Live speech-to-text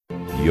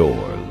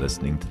You're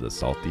listening to the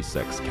Salty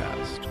Sex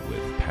Cast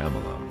with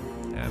Pamela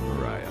and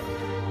Mariah.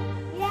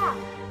 Yeah,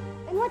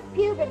 and what's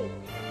puberty?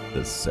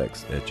 The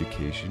sex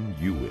education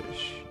you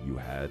wish you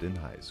had in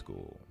high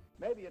school.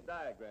 Maybe a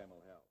diagram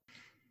will help.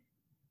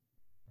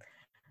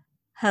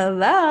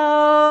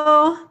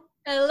 Hello.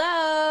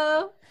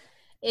 Hello.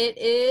 It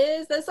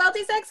is the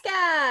Salty Sex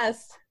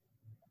Cast.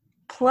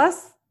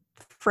 Plus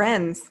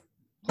friends.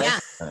 Yeah.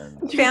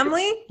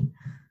 Family?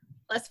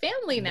 Plus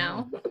family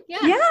now.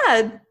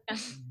 Yeah. Yeah.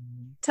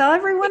 Tell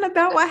everyone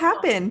about what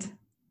happened.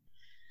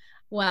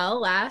 Well,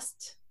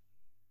 last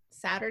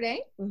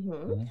Saturday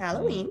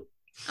Halloween.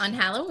 on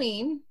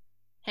Halloween,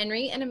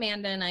 Henry and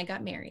Amanda and I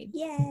got married.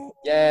 Yay.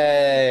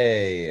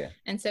 Yay!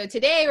 And so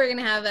today we're going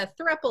to have a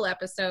throuple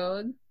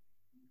episode,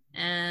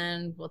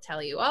 and we'll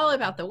tell you all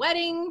about the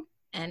wedding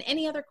and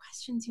any other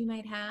questions you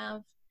might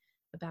have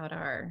about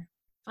our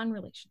fun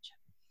relationship.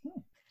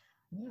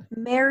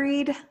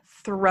 Married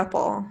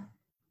thruple.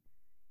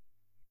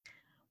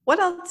 What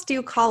else do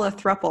you call a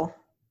thruple?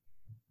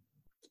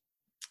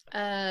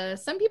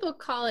 Some people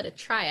call it a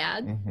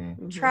triad.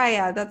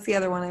 Triad. That's the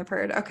other one I've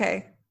heard.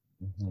 Okay.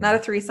 Not a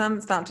threesome.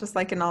 It's not just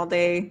like an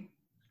all-day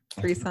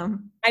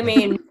threesome. I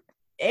mean,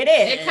 it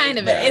is. It kind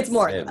of but is. It's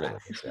more It than that.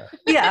 really is,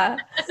 yeah.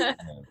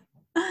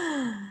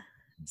 Yeah.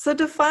 So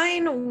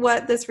define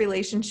what this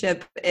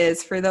relationship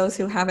is for those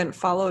who haven't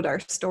followed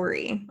our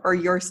story, or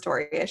your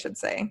story, I should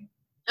say.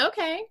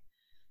 Okay.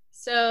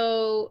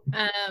 So,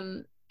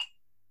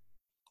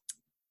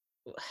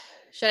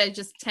 should I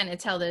just kind of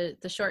tell the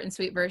short and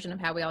sweet version of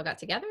how we all got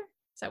together?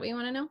 Is that what you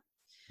want to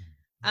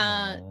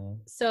know?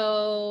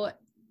 So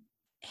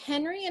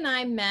Henry and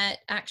I met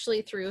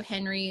actually through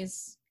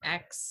Henry's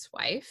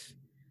ex-wife.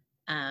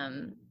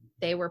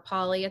 They were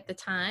poly at the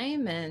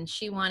time, and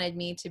she wanted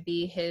me to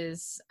be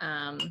his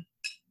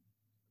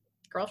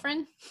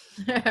girlfriend,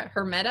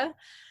 her meta.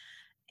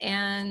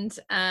 And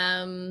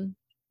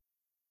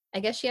I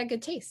guess she had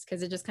good taste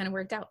because it just kind of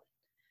worked out.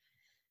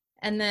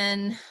 And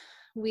then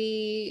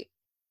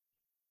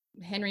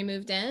Henry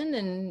moved in,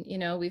 and, you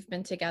know, we've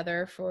been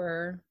together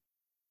for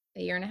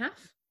a year and a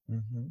half,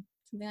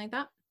 something like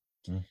that.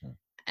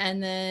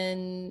 And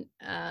then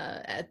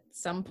at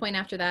some point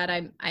after that,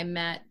 I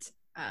met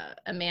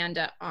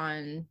Amanda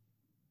on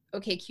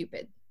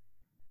OkCupid.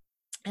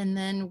 And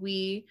then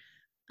we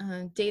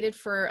dated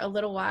for a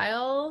little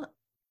while,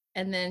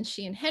 and then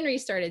she and Henry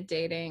started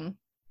dating.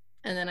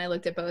 And then I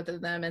looked at both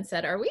of them and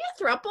said, "Are we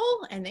a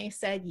throuple?" And they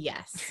said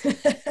yes.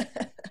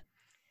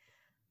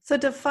 So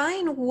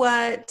define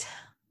what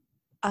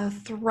a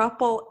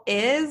throuple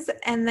is,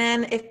 and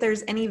then if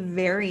there's any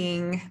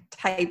varying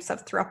types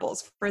of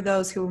throuples for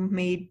those who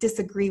may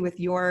disagree with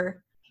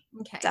your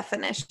Okay.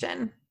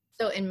 definition.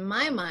 So in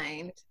my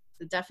mind,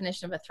 the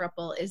definition of a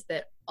throuple is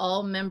that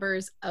all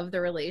members of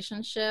the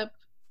relationship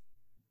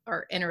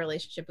are in a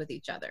relationship with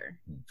each other,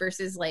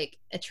 versus like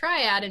a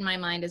triad in my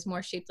mind is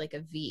more shaped like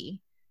a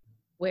V,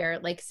 where,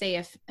 like, say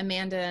if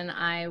Amanda and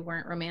I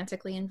weren't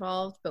romantically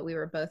involved, but we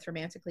were both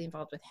romantically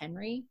involved with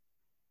Henry,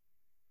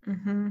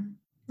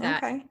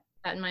 That- Okay.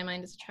 that in my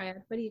mind is a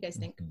triad. What do you guys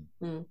think?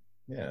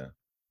 Yeah.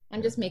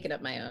 I'm just making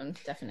up my own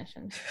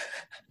definition.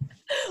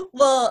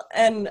 Well,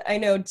 and I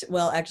know,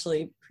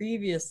 actually,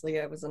 previously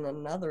I was in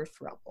another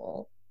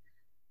throuple.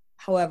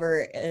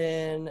 However,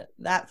 in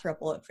that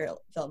throuple, it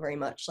felt very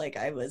much like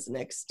I was an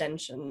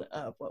extension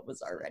of what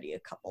was already a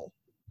couple.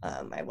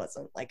 I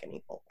wasn't like an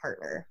equal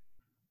partner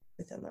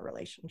within the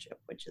relationship,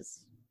 which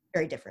is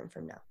very different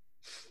from now.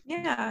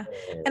 Yeah.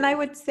 And I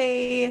would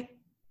say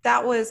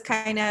that was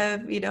kind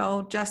of, you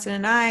know, Justin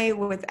and I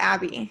with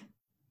Abby.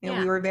 You know,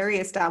 Yeah. we were very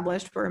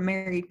established. We're a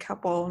married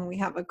couple and we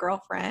have a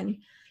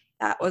girlfriend.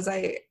 That was,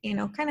 kind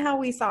of how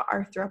we saw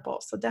our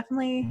throuple. So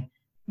definitely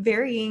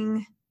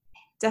varying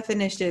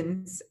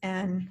definitions,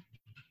 and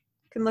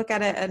you can look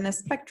at it in a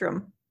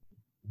spectrum.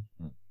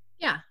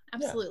 Yeah,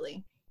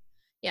 absolutely.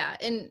 Yeah.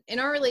 In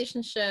our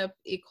relationship,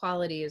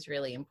 equality is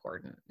really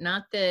important.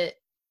 Not that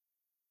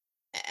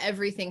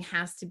everything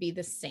has to be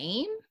the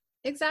same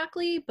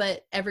exactly,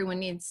 but everyone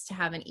needs to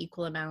have an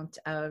equal amount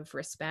of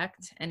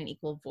respect and an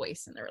equal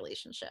voice in the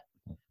relationship.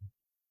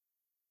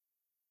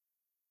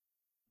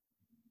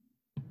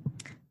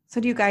 So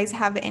do you guys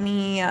have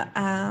any,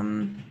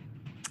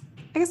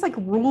 like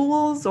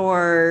rules,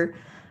 or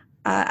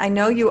I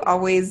know you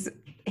always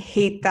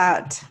hate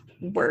that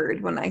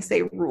word when I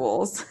say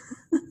rules.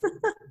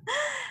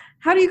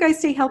 How do you guys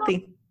stay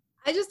healthy?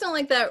 I just don't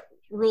like that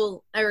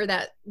rule or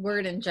that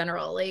word in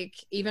general. Like,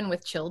 even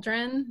with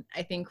children,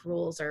 I think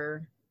rules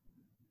are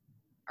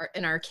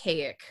an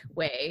archaic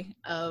way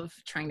of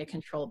trying to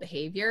control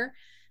behavior.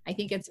 I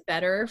think it's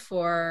better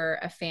for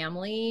a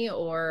family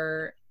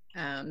or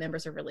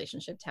members of a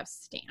relationship to have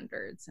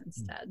standards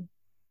instead.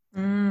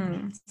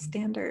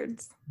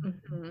 Standards.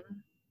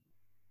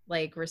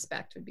 Like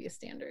respect would be a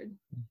standard.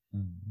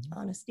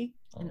 Honesty.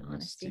 And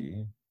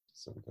honesty.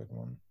 That's a good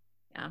one.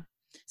 Yeah.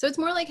 So it's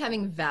more like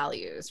having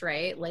values,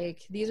 right?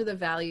 Like, these are the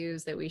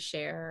values that we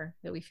share,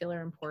 that we feel are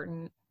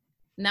important.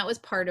 And that was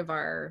part of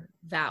our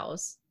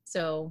vows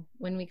So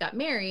when we got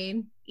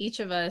married, each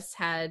of us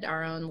had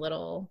our own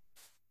little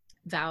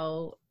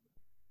vow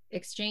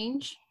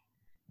exchange.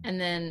 And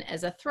then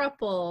as a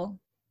throuple,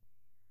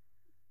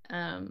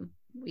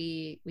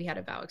 we had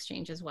a vow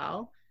exchange as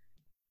well,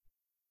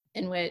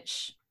 in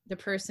which the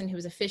person who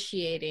was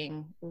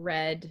officiating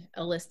read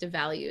a list of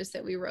values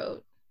that we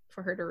wrote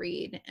for her to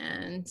read,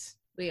 and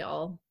we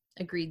all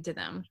agreed to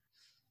them.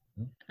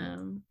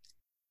 And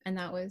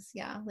that was,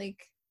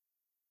 like,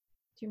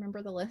 do you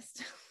remember the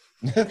list?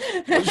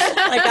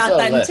 Like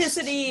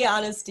authenticity,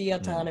 honesty,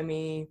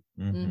 autonomy.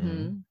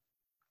 Mm-hmm.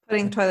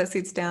 Putting toilet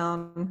seats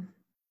down.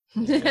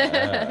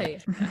 Yeah.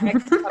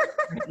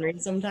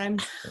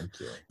 Sometimes. Thank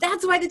you.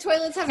 That's why the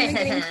toilets haven't been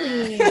getting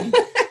clean.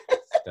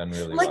 Done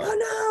really Like, well.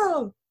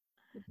 oh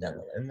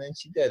No, and then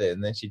she did it,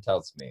 and then she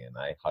tells me, and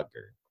I hug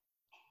her.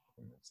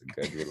 And it's a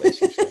good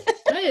relationship.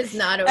 That is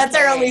not no. okay. That's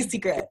our only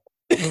secret.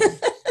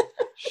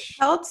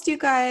 How else do you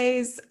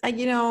guys,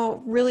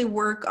 really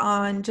work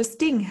on just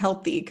staying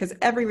healthy? Because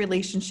every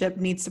relationship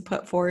needs to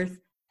put forth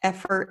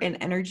effort and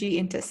energy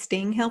into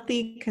staying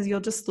healthy, because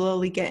you'll just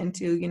slowly get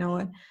into,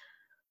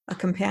 a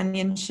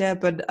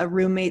companionship, a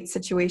roommate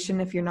situation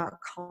if you're not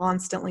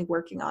constantly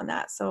working on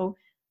that. So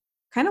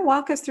kind of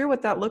walk us through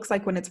what that looks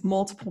like when it's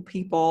multiple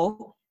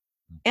people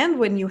and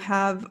when you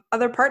have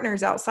other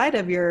partners outside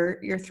of your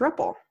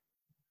throuple.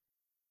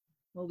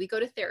 Well, we go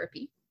to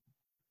therapy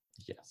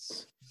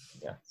Yes.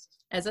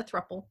 as a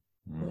throuple.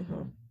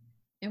 Mm-hmm.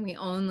 And we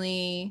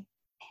only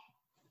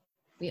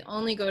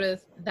go to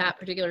that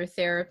particular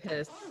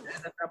therapist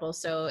as a couple.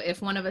 So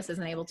if one of us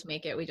isn't able to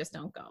make it, we just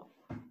don't go.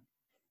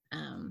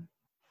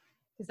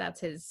 Because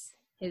that's his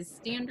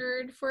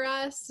standard for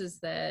us, is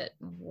that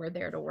we're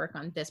there to work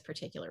on this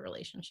particular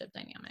relationship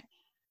dynamic.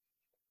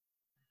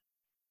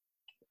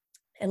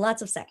 And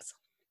lots of sex.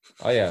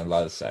 Oh yeah, a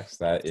lot of sex.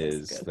 That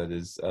is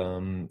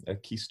a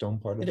keystone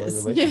part of our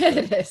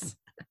relationship. It is.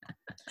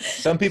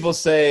 Some people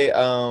say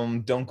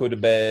don't go to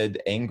bed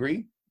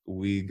angry.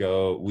 We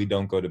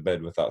don't go to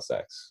bed without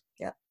sex.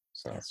 Yeah.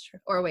 So That's true.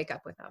 Or wake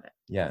up without it.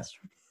 yeah. That's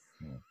true.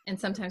 And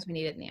sometimes we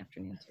need it in the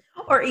afternoon too.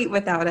 Or eat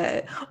without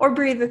it, or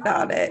breathe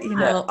without it,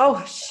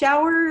 Oh,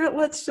 shower,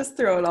 let's just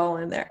throw it all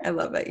in there. I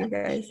love it, you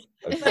guys.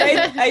 But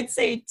I'd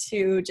say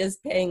too,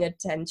 just paying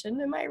attention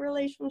to my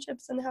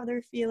relationships and how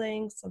they're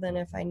feeling. So then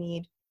if I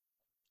need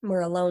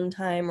more alone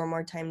time or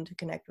more time to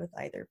connect with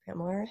either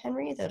Pamela or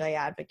Henry, that I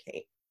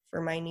advocate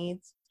for my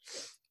needs.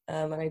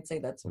 And I'd say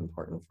that's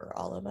important for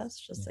all of us,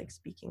 just like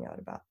speaking out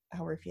about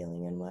how we're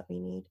feeling and what we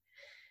need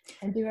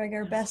and doing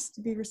our best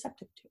to be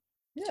receptive to.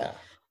 Yeah.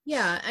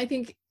 Yeah, I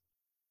think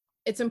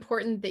it's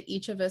important that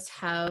each of us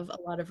have a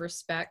lot of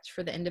respect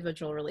for the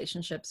individual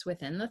relationships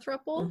within the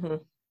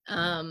throuple.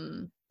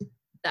 Mm-hmm.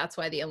 That's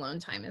why the alone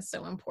time is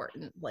so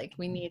important. Like,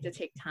 we need to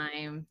take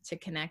time to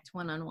connect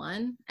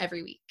one-on-one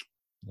every week.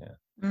 Yeah.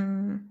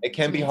 It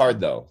can be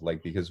hard though,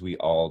 like, because we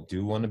all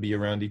do want to be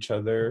around each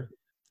other.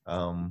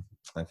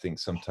 I think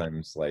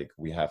sometimes like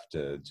we have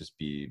to just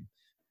be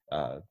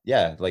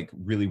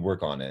really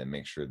work on it and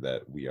make sure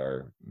that we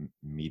are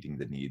meeting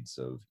the needs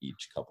of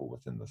each couple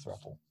within the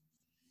throuple.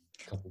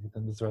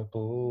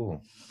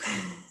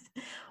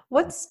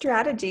 What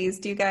strategies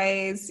do you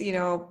guys,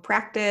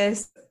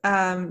 practice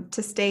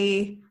to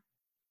stay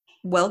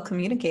well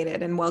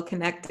communicated and well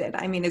connected?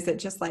 I mean, is it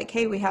just like,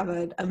 hey, we have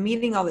a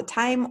meeting all the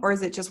time, or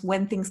is it just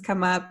when things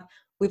come up,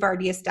 we've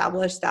already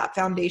established that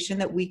foundation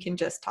that we can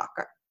just talk,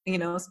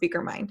 speak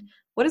our mind?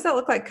 What does that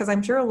look like? Because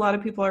I'm sure a lot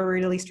of people are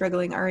really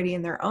struggling already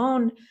in their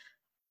own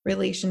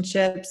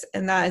relationships,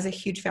 and that is a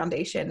huge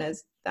foundation,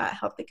 is that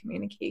healthy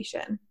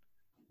communication.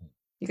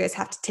 You guys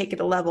have to take it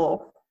a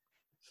level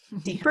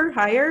deeper,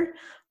 higher,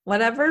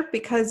 whatever,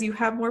 because you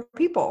have more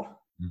people.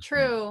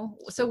 True.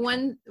 So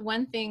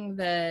one thing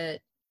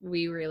that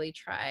we really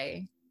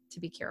try to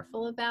be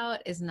careful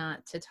about is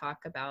not to talk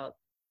about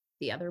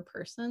the other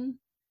person.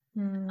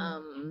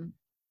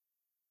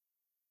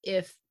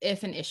 If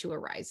an issue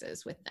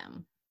arises with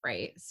them,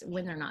 right? So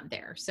when they're not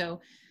there. So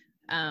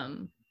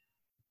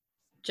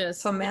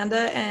So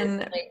Amanda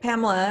and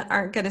Pamela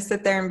aren't going to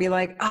sit there and be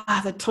like,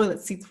 the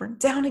toilet seats went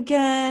down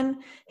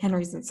again.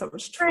 Henry's in so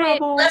much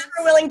trouble. Unless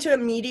we're willing to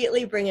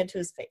immediately bring it to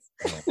his face.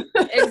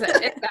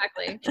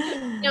 Exactly.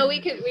 No,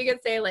 we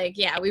could say like,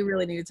 yeah, we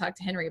really need to talk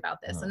to Henry about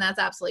this, and that's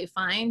absolutely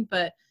fine.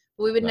 But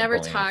we would never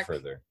talk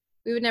further.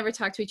 We would never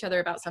talk to each other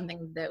about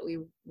something that we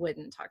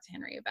wouldn't talk to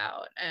Henry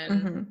about.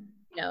 And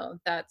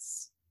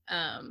that's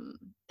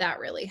that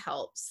really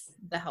helps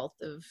the health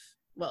of.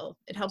 Well,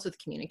 it helps with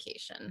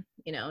communication,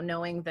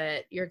 knowing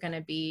that you're going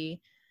to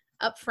be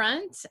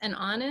upfront and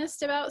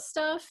honest about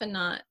stuff and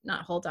not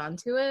hold on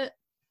to it.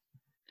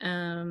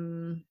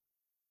 And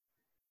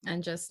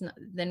just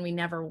then we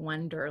never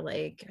wonder,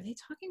 like, are they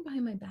talking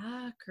behind my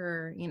back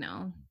or,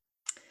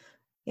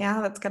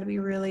 Yeah, that's got to be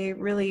really,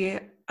 really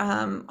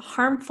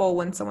harmful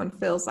when someone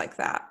feels like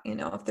that.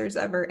 If there's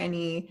ever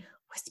any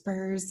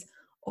whispers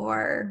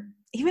or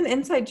even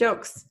inside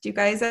jokes. Do you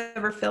guys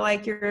ever feel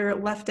like you're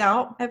left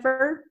out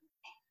ever?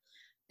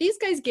 These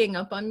guys gang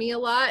up on me a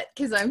lot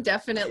because I'm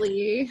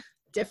definitely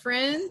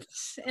different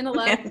in a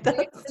lot of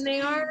ways than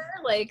they are.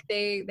 Like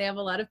they have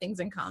a lot of things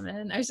in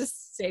common. I was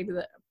just saying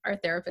to our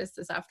therapist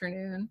this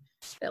afternoon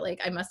that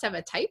like I must have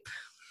a type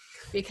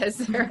because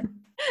they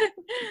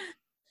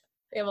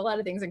have a lot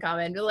of things in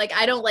common. But like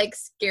I don't like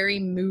scary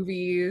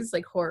movies,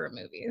 like horror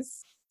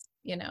movies,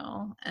 you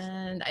know,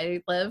 and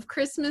I love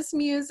Christmas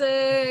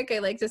music. I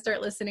like to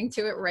start listening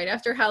to it right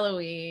after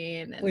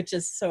Halloween. Which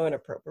is so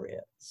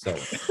inappropriate. So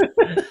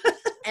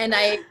and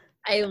I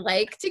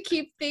like to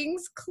keep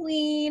things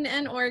clean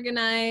and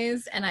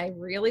organized, and I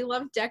really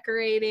love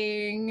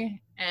decorating,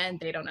 and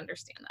they don't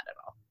understand that at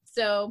all.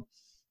 So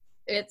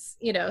it's,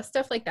 you know,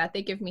 stuff like that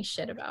they give me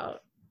shit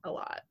about a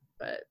lot,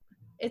 but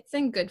it's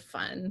in good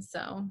fun.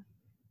 So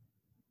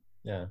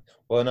yeah.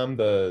 Well, and I'm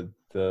the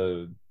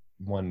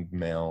one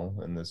male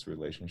in this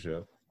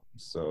relationship.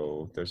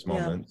 So there's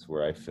moments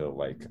where I feel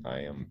like I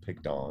am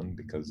picked on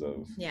because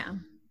of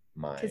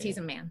my because he's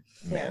a man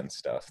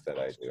stuff that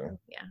I do.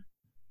 Yeah.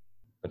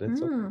 But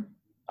it's okay.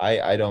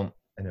 I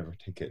never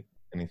take it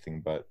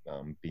anything but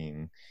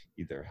being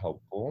either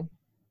helpful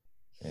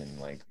and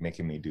like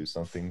making me do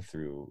something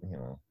through, you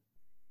know,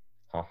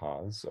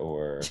 ha-has,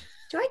 or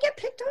Do I get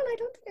picked on? I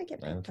don't think I get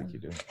picked on. I don't think you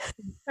do.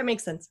 That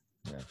makes sense.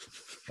 Yeah,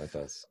 that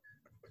does.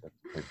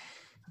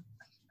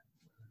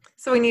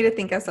 So we need to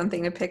think of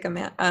something to pick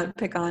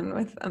on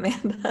with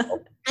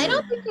Amanda. I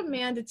don't think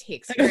Amanda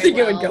takes I don't think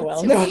it would go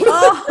well. No.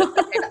 Oh.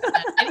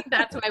 I think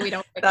that's why we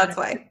don't pick That's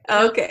on why.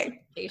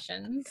 Okay.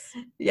 expectations.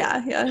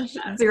 Yeah.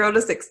 0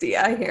 to 60.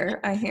 I hear.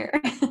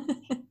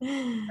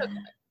 Okay.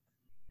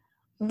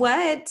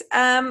 What,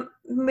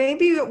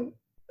 maybe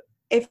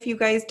if you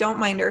guys don't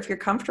mind, or if you're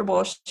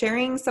comfortable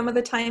sharing some of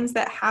the times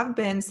that have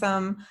been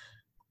some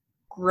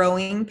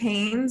growing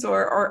pains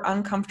or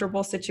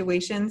uncomfortable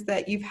situations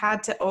that you've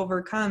had to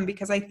overcome,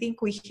 because I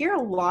think we hear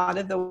a lot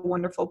of the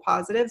wonderful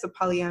positives of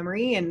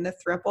polyamory and the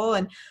throuple,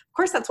 and of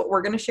course that's what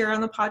we're going to share on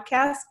the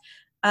podcast,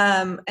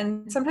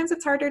 and sometimes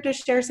it's harder to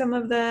share some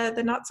of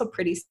the not so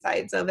pretty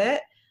sides of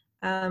it.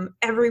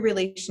 Every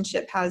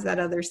relationship has that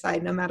other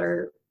side, no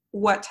matter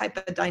what type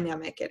of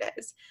dynamic it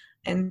is,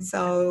 and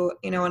so,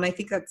 you know, and I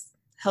think that's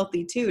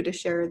healthy too, to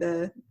share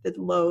the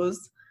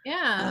lows.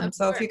 Yeah.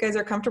 So if you guys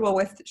are comfortable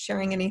with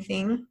sharing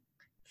anything,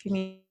 if you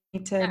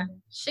need to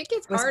shit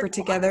gets whisper hard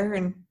together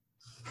and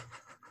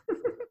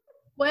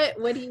what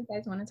do you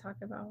guys want to talk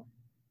about?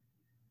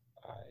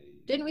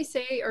 Didn't we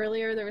say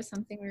earlier there was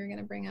something we were going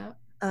to bring up?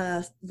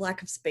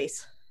 Lack of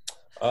space.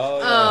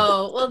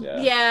 Oh, well,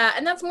 yeah.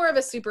 And that's more of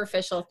a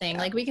superficial thing.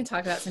 Like we can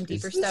talk about some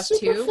deeper stuff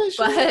too,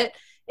 but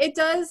it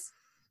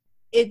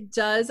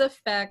does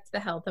affect the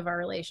health of our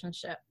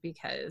relationship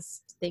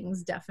because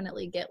things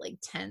definitely get like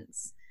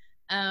tense.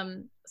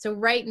 So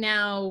right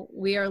now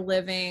we are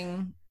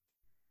living,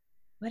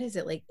 what is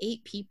it, like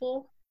 8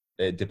 people?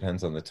 It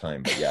depends on the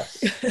time, but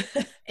yes.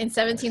 In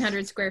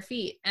 1,700 square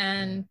feet.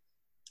 And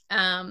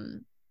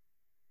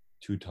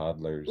 2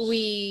 toddlers.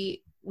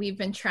 We've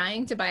been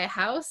trying to buy a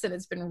house, and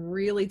it's been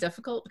really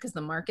difficult because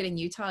the market in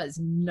Utah is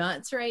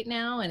nuts right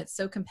now, and it's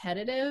so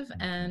competitive.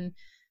 Mm-hmm. And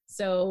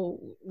so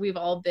we've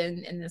all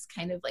been in this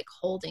kind of like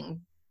holding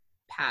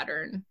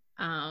pattern,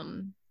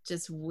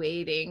 just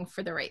waiting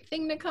for the right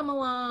thing to come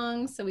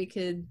along so we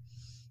could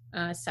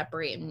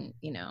separate and,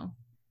 you know,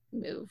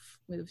 move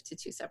to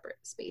 2 separate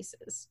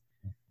spaces.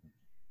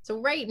 So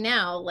right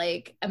now,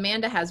 like,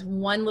 Amanda has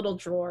one little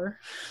drawer.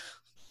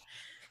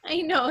 I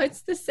know,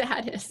 it's the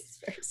saddest. It's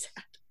very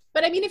sad.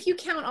 But I mean, if you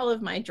count all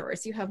of my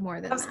drawers, you have more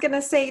than I was going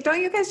to say,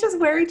 don't you guys just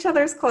wear each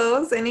other's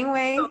clothes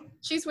anyway? Oh,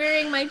 she's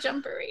wearing my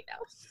jumper right now.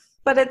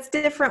 But it's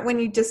different when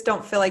you just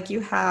don't feel like you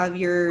have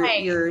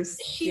your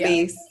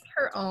space.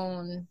 Her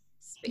own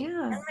space.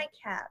 Yeah. And my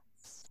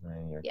cats.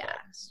 Yeah.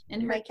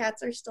 And my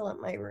cats are still at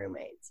my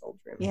roommate's old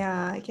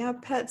roommate. Yeah,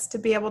 pets to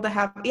be able to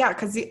have,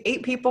 because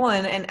 8 people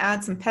and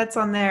add some pets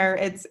on there,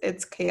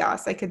 it's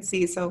chaos, I could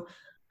see. So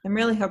I'm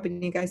really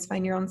hoping you guys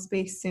find your own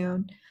space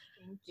soon.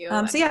 Thank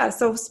you.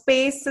 So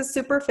space is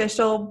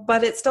superficial,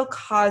 but it still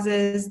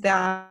causes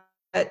that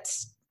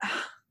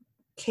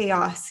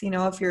chaos. You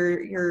know, if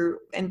your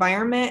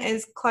environment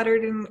is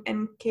cluttered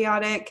and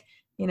chaotic,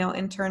 you know,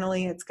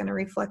 internally it's going to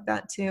reflect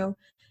that too.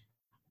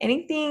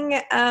 Anything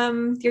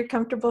you're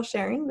comfortable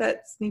sharing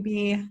that's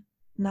maybe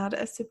not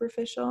as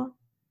superficial?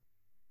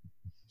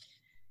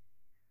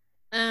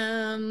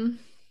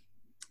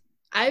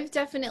 I've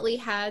definitely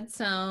had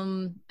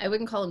some, I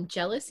wouldn't call them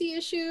jealousy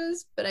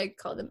issues, but I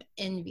call them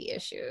envy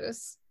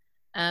issues.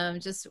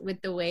 Just with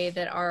the way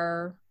that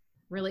our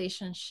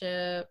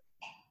relationship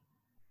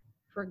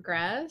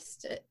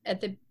progressed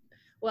at the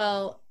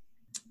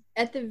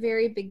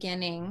very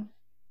beginning,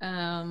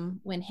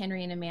 when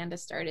Henry and Amanda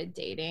started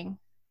dating,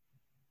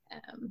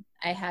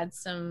 I had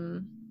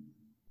some,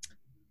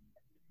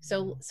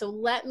 so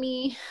let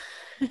me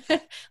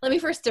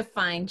first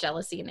define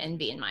jealousy and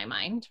envy in my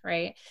mind,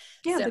 right?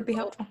 Yeah, that'd be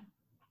helpful.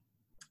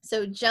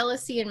 So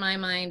jealousy in my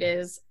mind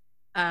is,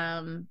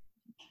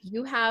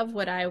 you have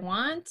what I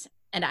want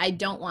and I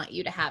don't want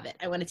you to have it.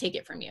 I want to take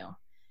it from you.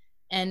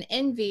 And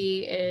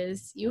envy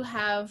is, you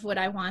have what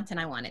I want and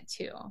I want it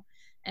too.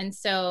 And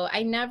so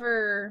I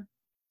never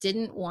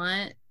didn't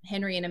want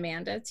Henry and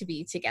Amanda to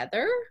be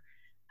together.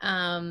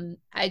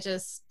 I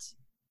just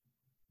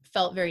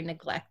felt very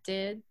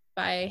neglected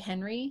by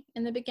Henry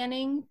in the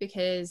beginning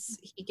because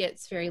he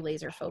gets very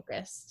laser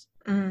focused.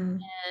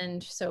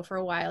 And so for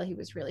a while he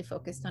was really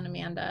focused on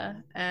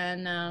Amanda,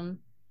 and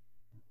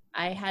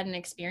I hadn't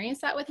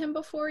experienced that with him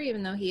before,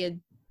 even though he had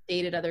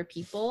dated other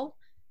people.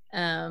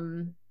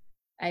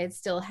 I had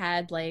still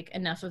had like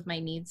enough of my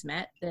needs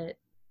met that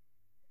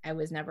I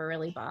was never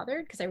really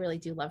bothered, because I really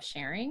do love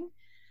sharing.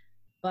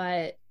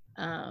 But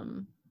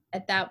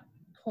at that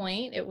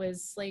point it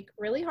was like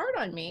really hard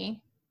on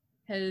me,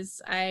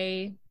 because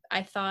I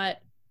thought,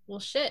 well,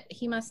 shit,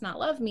 he must not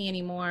love me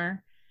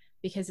anymore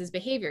because his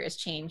behavior has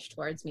changed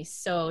towards me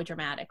so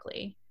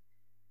dramatically.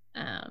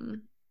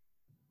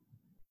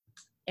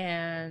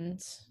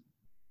 And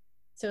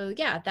so,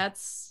 yeah,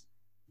 that's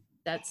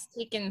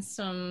taken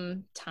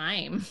some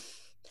time.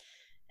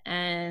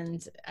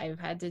 And I've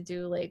had to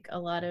do like a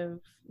lot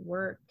of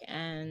work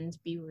and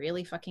be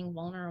really fucking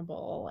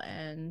vulnerable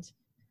and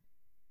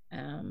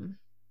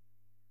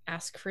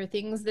ask for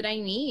things that I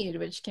need,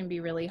 which can be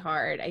really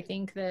hard. I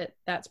think that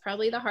that's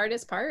probably the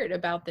hardest part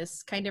about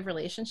this kind of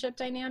relationship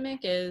dynamic,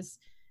 is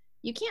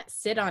you can't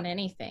sit on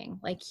anything.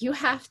 Like, you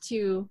have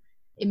to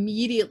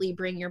immediately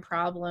bring your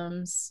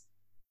problems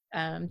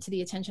to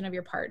the attention of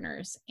your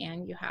partners,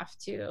 and you have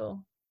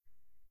to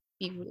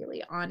be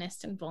really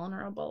honest and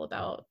vulnerable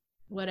about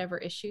whatever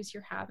issues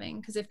you're having,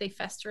 because if they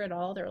fester at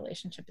all, the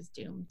relationship is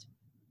doomed.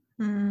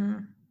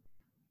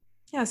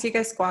 Yeah, so you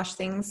guys squash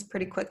things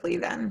pretty quickly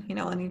then,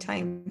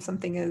 anytime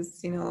something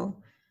is,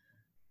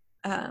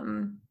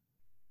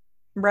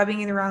 rubbing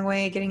you the wrong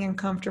way, getting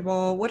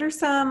uncomfortable. What are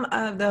some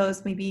of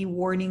those maybe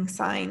warning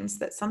signs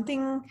that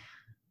something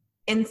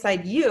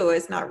inside you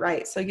is not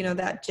right? So,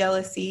 that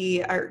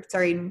jealousy,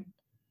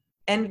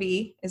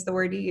 envy is the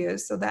word you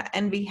use. So that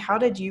envy, how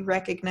did you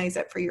recognize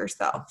it for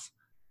yourself?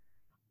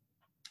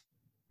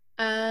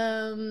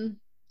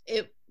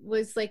 It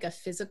was like a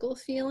physical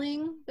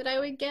feeling that I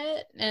would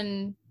get,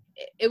 and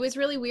it was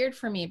really weird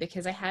for me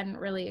because I hadn't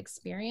really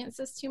experienced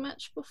this too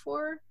much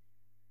before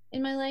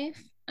in my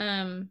life.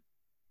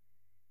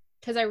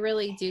 Because I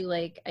really do,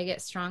 I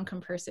get strong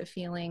compulsive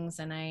feelings,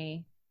 and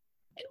I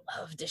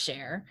love to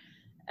share.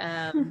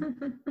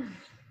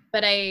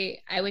 But I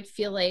would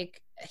feel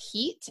like a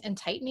heat and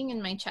tightening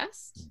in my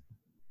chest.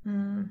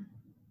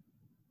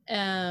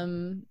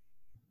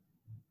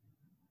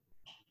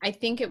 I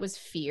think it was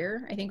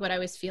fear. I think what I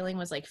was feeling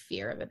was like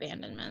fear of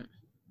abandonment.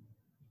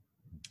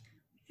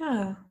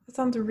 Yeah, that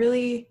sounds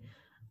really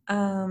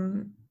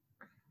hard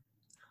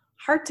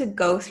to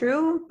go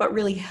through, but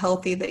really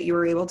healthy that you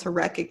were able to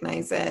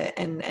recognize it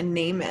and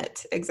name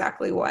it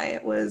exactly why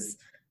it was,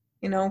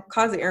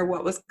 causing, or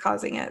what was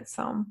causing it.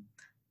 So I'm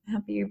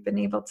happy you've been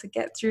able to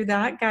get through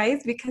that,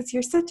 guys, because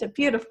you're such a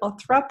beautiful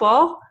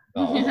throuple.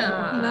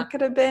 Yeah. And that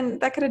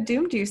could have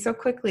doomed you so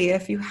quickly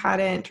if you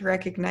hadn't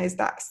recognized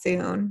that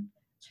soon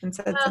and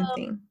said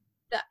something.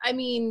 I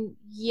mean,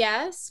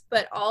 yes,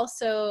 but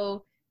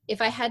also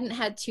if I hadn't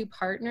had two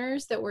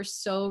partners that were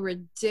so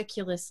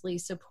ridiculously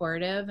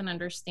supportive and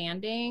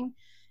understanding,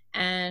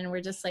 and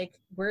we're just like,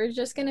 we're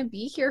just going to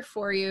be here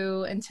for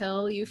you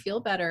until you feel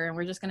better, and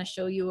we're just going to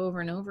show you over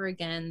and over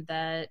again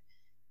that,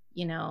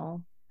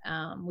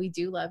 we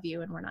do love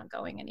you and we're not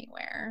going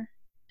anywhere.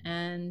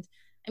 And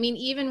I mean,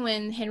 even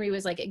when Henry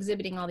was like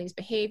exhibiting all these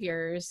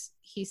behaviors,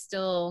 he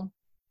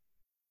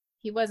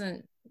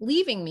wasn't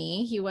leaving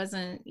me. He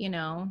wasn't,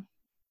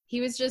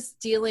 he was just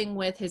dealing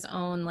with his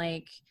own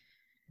like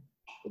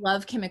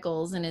love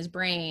chemicals in his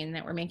brain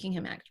that were making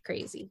him act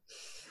crazy.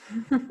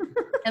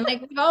 And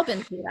like, we've all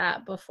been through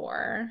that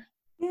before.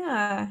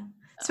 Yeah.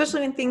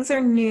 Especially when things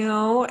are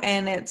new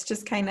and it's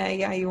just kind of,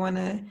 you want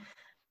to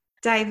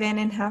dive in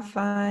and have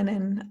fun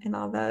and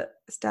all that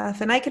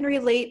stuff. And I can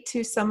relate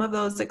to some of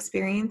those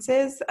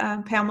experiences,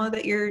 Pamela,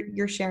 that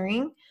you're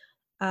sharing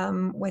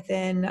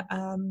within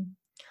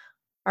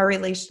our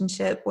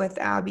relationship with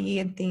Abby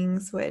and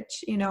things,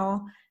 which,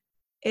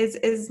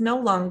 is no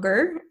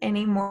longer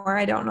anymore.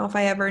 I don't know if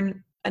I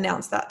ever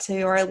announced that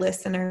to our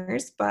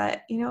listeners,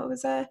 but,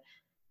 it's a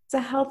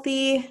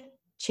healthy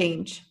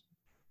change.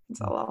 That's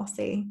all I'll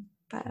say.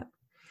 But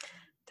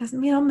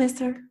doesn't mean I'll miss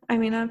her. I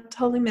mean, I'll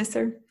totally miss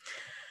her.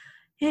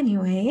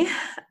 Anyway,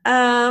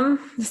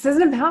 this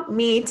isn't about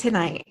me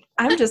tonight.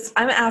 I'm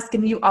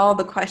asking you all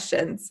the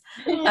questions.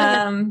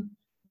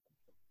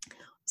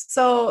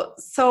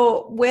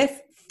 So with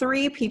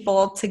 3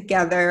 people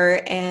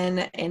together in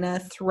a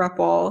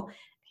throuple,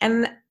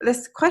 and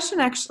this question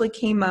actually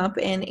came up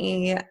in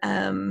a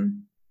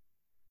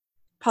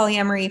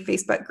polyamory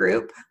Facebook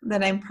group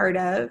that I'm part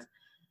of,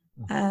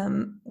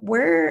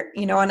 where,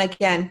 and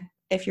again,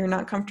 if you're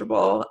not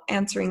comfortable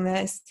answering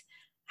this,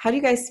 how do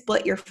you guys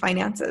split your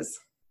finances?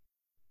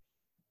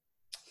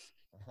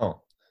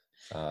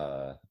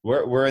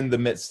 We're in the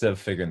midst of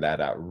figuring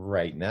that out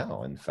right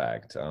now. In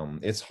fact,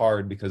 it's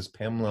hard because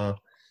Pamela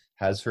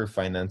has her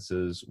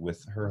finances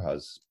with her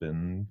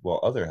husband,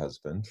 other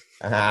husband.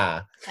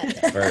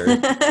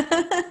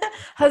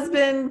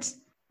 Husband.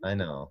 I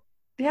know.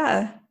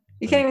 Yeah.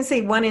 You can't even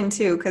say 1 and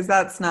 2 because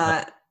that's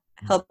not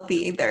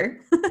healthy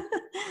either.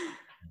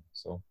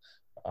 So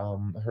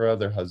her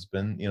other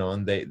husband, you know,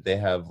 and they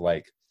have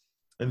like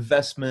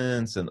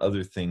investments and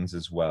other things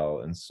as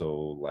well. And so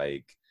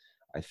like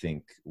I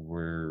think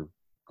we're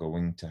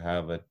going to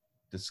have a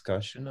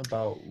discussion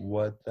about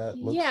what that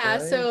looks like. Yeah,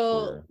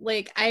 so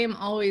like I am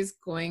always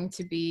going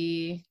to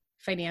be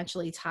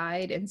financially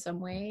tied in some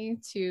way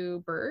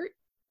to Bert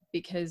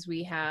because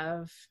we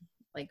have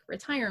like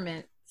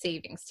retirement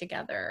savings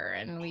together,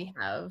 and we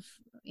have,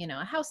 you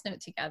know, a house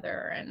note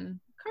together and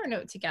car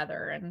note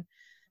together,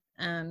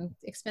 and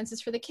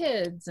expenses for the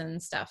kids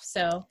and stuff.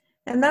 So,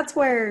 and that's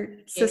where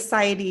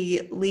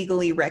society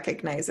legally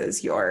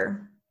recognizes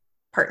your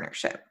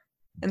partnership.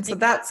 And so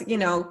that's, you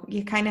know,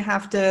 you kind of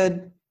have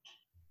to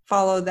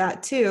follow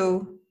that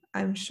too.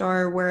 I'm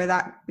sure where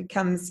that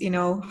becomes, you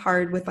know,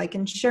 hard with like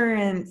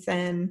insurance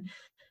and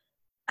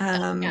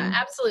yeah,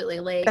 absolutely,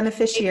 like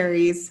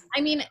beneficiaries.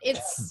 I mean,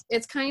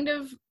 it's kind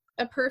of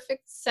a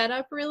perfect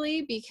setup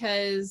really,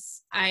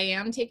 because I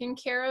am taken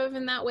care of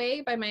in that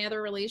way by my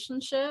other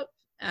relationship.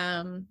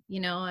 You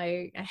know,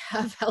 I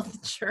have health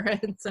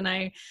insurance, and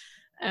I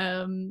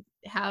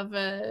have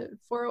a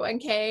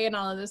 401k and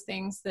all of those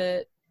things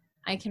that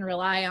I can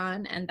rely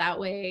on. And that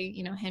way,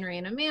 you know, Henry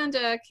and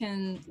Amanda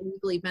can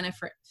legally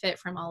benefit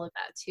from all of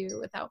that too,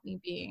 without me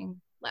being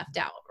left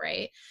out.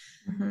 Right.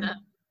 Mm-hmm.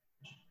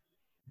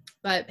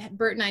 But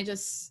Bert and I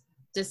just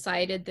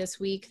decided this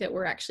week that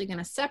we're actually going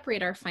to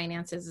separate our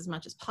finances as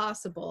much as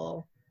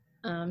possible,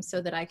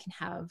 so that I can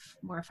have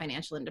more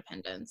financial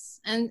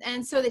independence,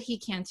 and so that he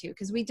can too,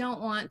 because we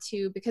don't want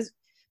to, because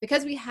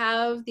we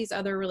have these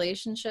other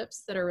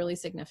relationships that are really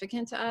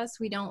significant to us.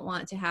 We don't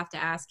want to have to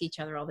ask each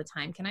other all the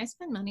time, can I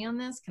spend money on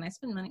this? Can I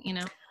spend money? You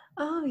know?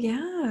 Oh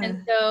yeah.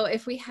 And so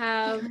if we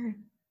have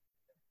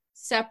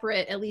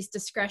separate, at least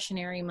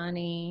discretionary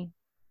money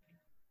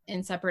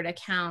in separate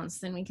accounts,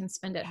 then we can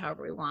spend it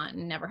however we want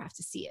and never have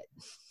to see it.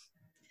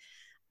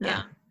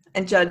 Yeah.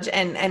 And judge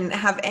and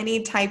have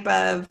any type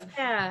of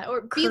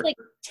or be like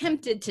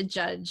tempted to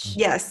judge.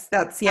 Yes,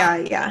 that's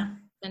yeah.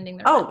 Spending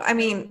their money. money. I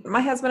mean, my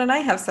husband and I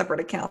have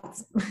separate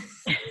accounts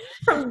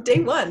from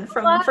day one,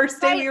 from the first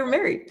day we were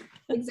married.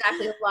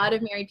 Exactly. A lot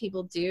of married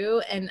people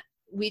do, and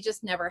we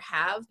just never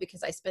have,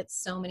 because I spent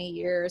so many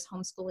years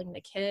homeschooling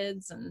the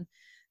kids, and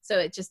so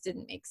it just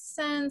didn't make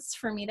sense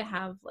for me to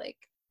have, like,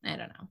 I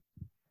don't know.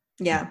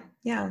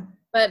 Yeah.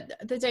 But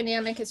the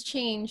dynamic has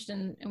changed,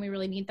 and we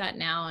really need that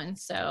now. And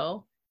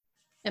so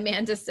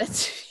Amanda said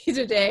to me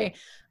today,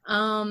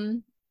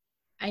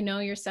 I know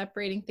you're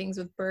separating things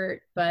with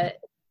Bert, but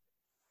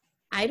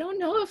I don't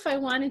know if I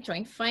want to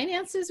join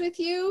finances with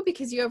you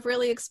because you have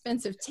really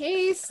expensive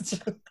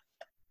taste.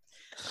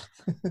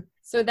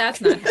 So that's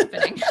not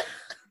happening.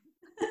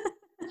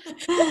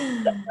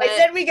 I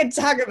said we could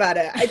talk about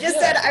it. I just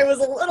said I was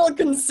a little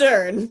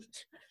concerned.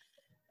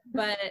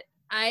 But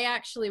I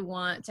actually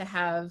want to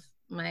have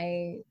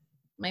my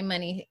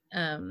money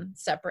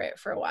separate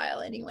for a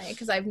while anyway,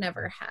 because I've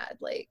never had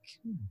like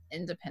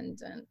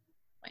independent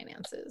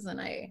finances,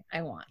 and I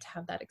want to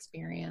have that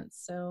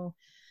experience. So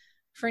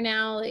for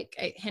now, like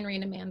Henry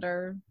and Amanda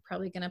are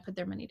probably going to put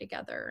their money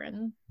together,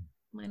 and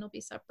mine will be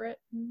separate,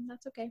 and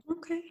that's okay.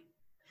 Okay.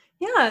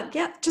 Yeah.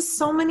 Just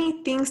so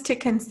many things to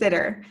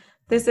consider.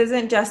 This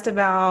isn't just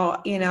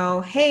about, you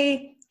know,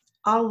 hey,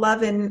 all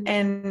love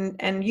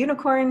and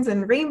unicorns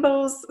and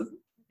rainbows.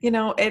 You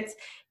know,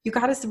 you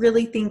got to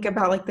really think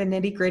about like the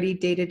nitty gritty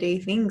day-to-day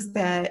things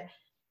that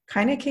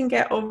kind of can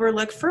get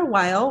overlooked for a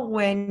while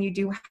when you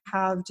do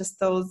have just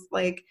those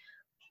like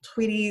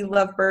Tweety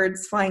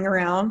lovebirds flying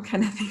around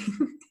kind of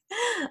thing.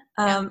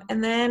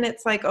 And then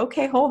it's like,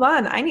 okay, hold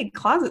on, I need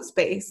closet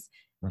space.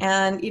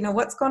 And, you know,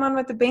 what's going on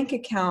with the bank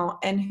account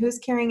and who's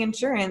carrying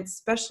insurance,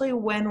 especially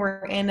when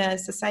we're in a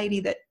society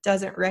that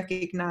doesn't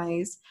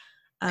recognize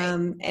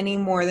any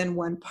more than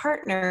one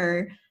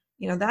partner.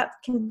 You know, that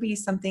can be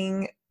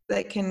something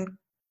that can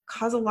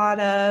cause a lot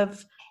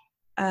of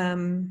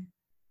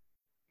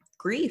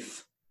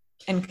grief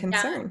and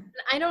concern.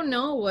 I don't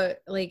know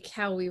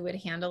how we would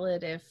handle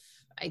it if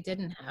I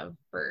didn't have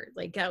Bert.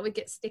 Like, that would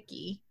get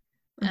sticky.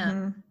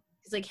 Because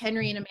like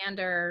Henry and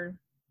Amanda are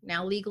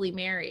now legally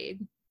married,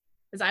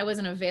 because I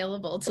wasn't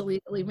available to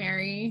legally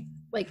marry.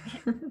 Like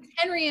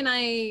Henry and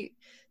I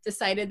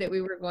decided that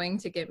we were going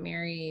to get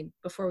married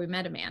before we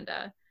met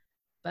Amanda,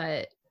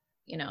 but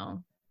you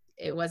know,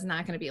 it was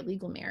not going to be a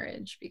legal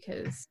marriage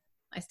because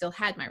I still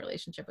had my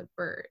relationship with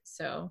Bert.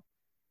 So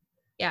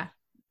yeah,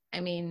 I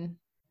mean,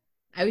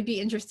 I would be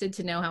interested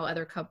to know how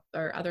other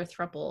other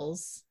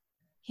throuples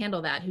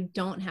handle that who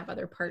don't have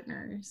other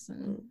partners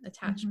and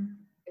attachment,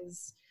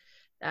 because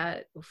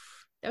that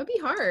would be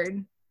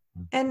hard.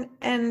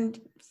 And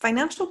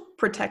financial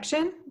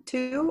protection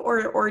too,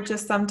 or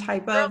just some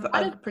type of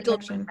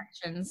protection.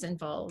 Protections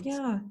involved.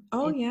 Yeah.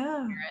 Oh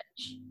yeah.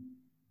 Marriage.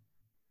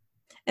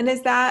 And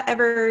is that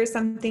ever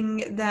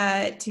something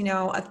that, you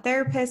know, a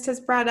therapist has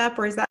brought up,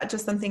 or is that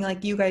just something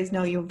like you guys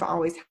know you've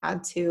always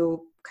had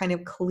to kind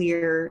of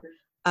clear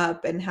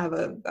up and have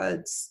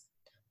a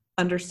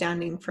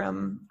understanding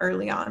from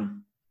early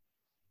on?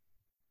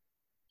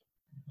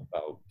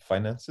 About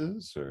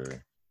finances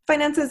or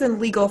finances and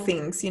legal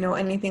things,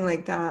 anything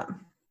like that.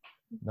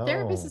 no?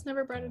 Therapist has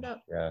never brought it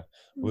up. Yeah,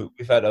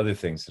 we've had other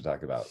things to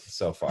talk about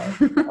so far,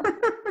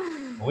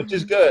 which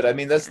is good. I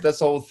mean, that's the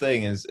whole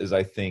thing. Is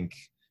I think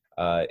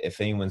if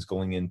anyone's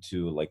going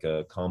into like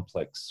a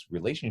complex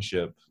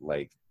relationship,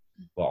 like,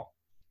 well,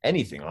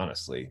 anything,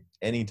 honestly,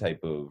 any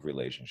type of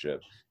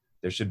relationship,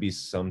 there should be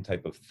some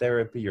type of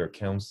therapy or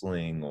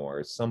counseling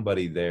or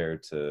somebody there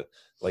to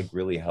like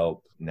really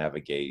help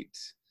navigate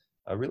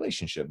a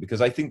relationship,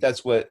 because I think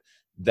that's what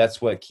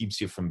keeps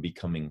you from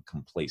becoming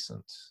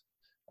complacent.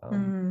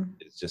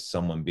 It's just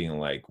someone being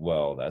like,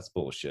 well, that's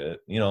bullshit,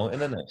 in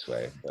the next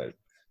way, but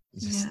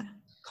it's just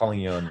calling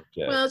you on your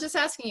shit. Well, just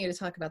asking you to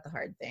talk about the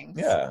hard things.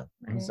 Yeah,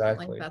 right?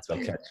 exactly. Like, that's they'll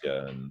what catch you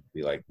and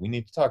be like, we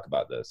need to talk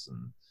about this,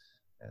 and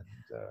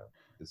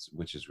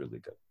which is really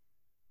good.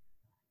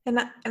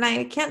 And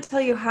I can't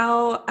tell you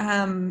how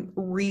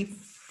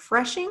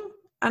refreshing,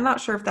 I'm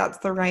not sure if that's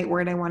the right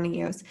word I want to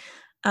use,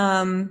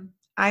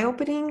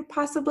 eye-opening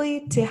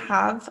possibly, to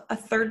have a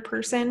third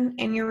person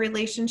in your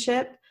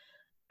relationship,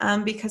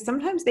 because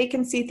sometimes they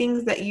can see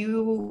things that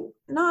you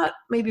not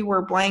maybe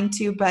were blind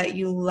to, but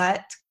you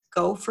let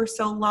go for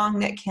so long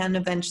that can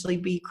eventually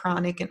be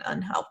chronic and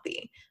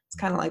unhealthy. It's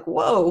kind of like,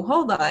 whoa,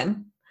 hold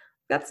on,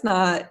 that's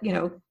not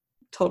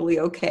totally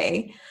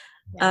okay.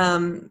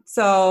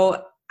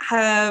 So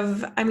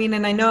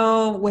and I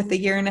know with a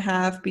year and a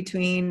half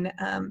between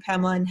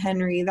Pamela and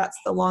Henry, that's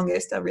the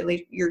longest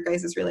your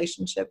guys'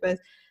 relationship is.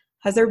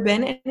 Has there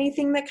been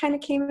anything that kind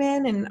of came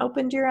in and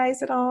opened your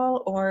eyes at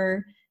all,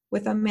 or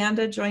with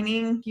Amanda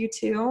joining you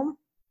two,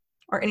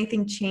 or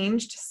anything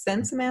changed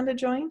since Amanda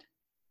joined?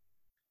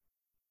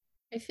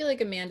 I feel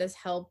like Amanda's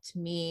helped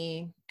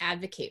me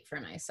advocate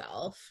for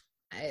myself.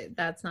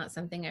 That's not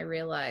something I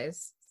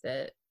realized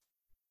that.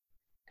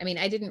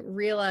 I didn't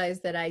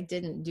realize that I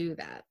didn't do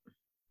that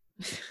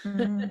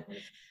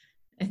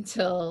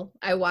until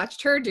I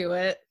watched her do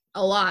it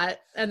a lot.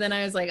 And then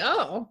I was like,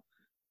 oh,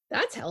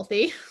 that's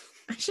healthy.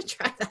 I should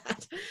try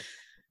that.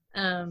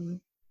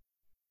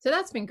 So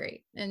that's been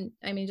great. And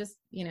just,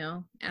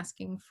 learning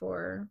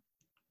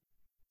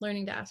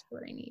to ask for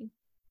what I need.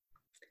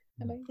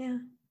 Yeah.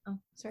 Oh,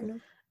 sorry.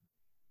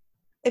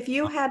 If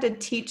you had to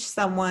teach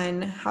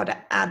someone how to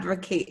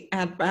advocate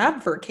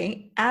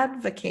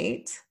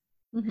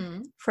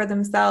for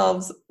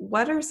themselves,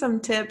 what are some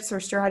tips or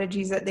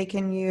strategies that they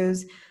can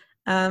use,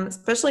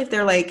 especially if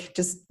they're like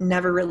just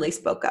never really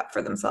spoke up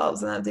for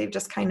themselves and they've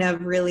just kind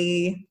of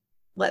really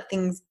let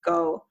things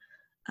go?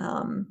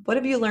 What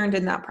have you learned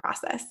in that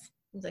process?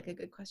 Seems like a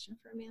good question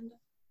for Amanda.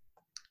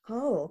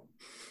 Oh.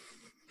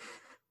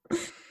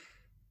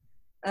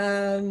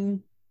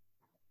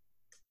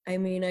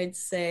 I'd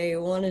say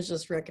one is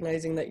just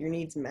recognizing that your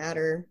needs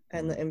matter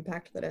and the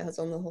impact that it has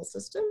on the whole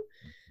system.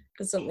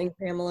 Because something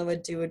Pamela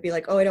would do would be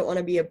like, oh, I don't want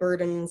to be a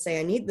burden and say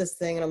I need this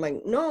thing. And I'm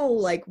like, no,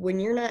 like when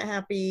you're not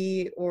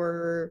happy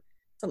or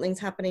something's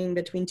happening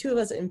between two of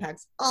us, it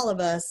impacts all of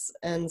us.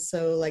 And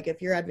so like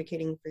if you're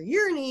advocating for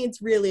your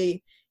needs,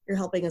 really, you're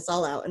helping us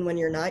all out. And when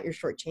you're not, you're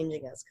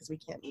shortchanging us because we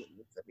can't meet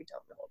needs that we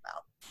don't know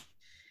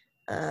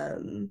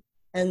about.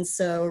 And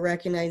so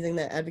recognizing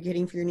that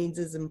advocating for your needs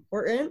is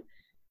important,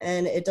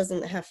 and it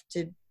doesn't have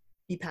to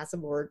be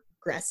passive or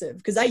aggressive.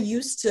 Because I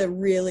used to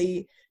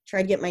really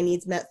try to get my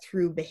needs met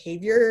through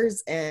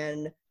behaviors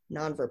and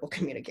nonverbal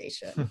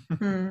communication.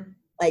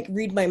 Like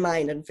read my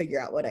mind and figure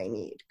out what I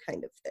need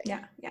kind of thing.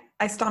 Yeah.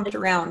 I stomped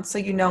around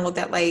so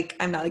that like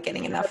I'm not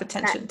getting enough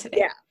attention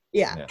today.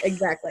 Yeah,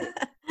 exactly.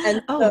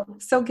 And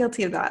so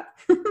guilty of that.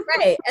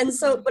 Right. And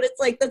so, but it's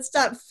like, that's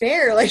not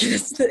fair. Like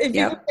if you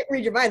can't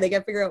read your mind, they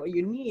can't figure out what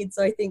you need.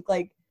 So I think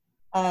like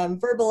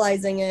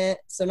verbalizing it,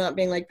 so not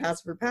being like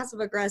passive or passive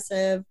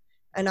aggressive,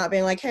 and not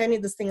being like, hey, I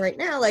need this thing right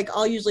now. Like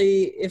I'll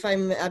usually, if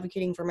I'm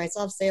advocating for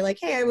myself, say like,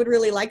 hey, I would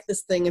really like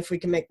this thing if we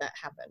can make that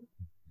happen.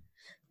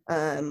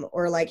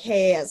 Or like,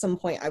 hey, at some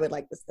point I would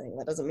like this thing.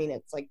 That doesn't mean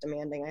it's like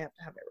demanding I have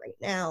to have it right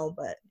now,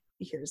 but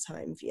here's how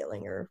I'm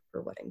feeling or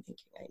what I'm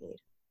thinking I need.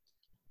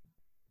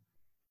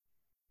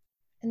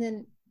 And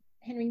then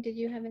Henry, did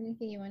you have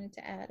anything you wanted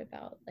to add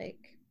about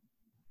like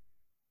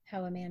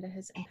how Amanda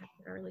has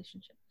impacted our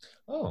relationship?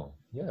 Oh,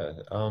 yeah.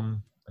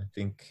 I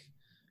think,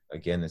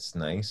 again, it's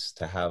nice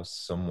to have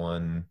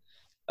someone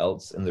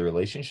else in the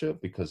relationship,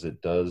 because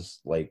it does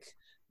like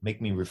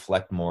make me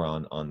reflect more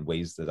on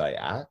ways that I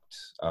act.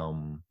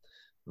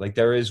 Like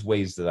there is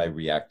ways that I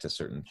react to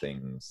certain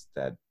things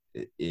that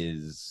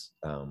is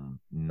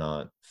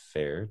not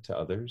fair to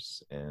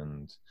others,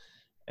 and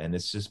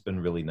it's just been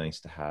really nice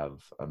to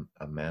have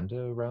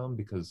Amanda around,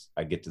 because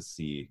I get to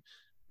see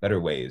better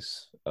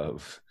ways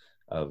of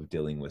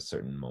dealing with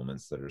certain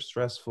moments that are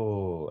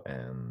stressful,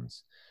 and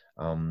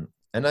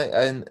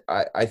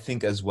I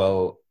think as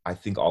well, I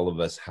think all of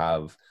us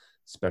have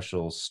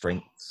special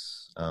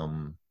strengths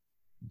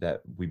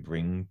that we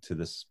bring to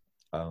this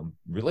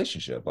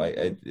relationship. Like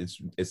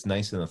it's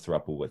nice in a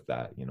throuple with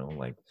that,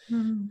 like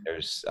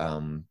there's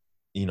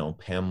you know,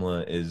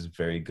 Pamela is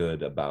very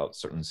good about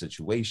certain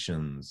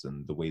situations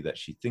and the way that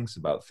she thinks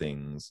about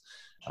things,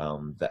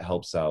 that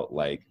helps out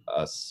like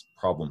us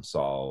problem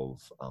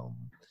solve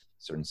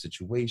certain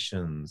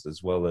situations,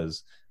 as well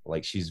as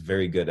like she's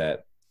very good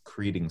at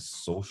creating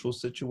social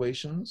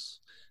situations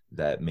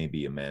that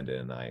maybe Amanda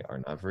and I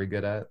are not very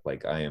good at.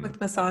 Like I am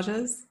With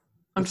massages.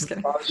 I'm just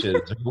kidding.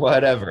 massages,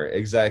 whatever,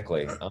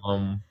 exactly.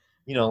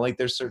 You know, like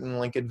there's certain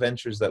like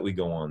adventures that we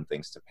go on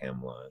thanks to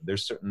Pamela.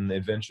 There's certain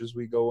adventures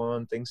we go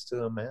on thanks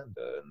to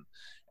Amanda,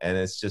 and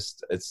it's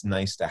just, it's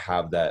nice to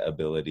have that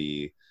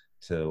ability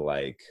to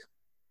like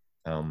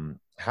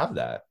have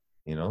that,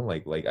 you know,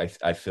 like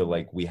I feel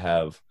like we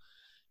have,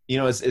 you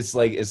know, it's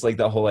like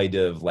the whole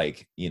idea of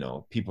like, you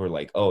know, people are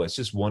like, oh, it's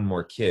just one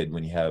more kid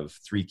when you have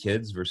 3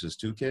 kids versus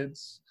 2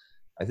 kids.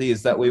 I think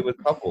it's that way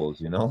with couples,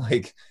 you know,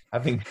 like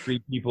having 3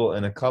 people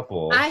in a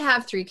couple. I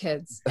have 3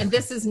 kids, and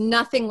this is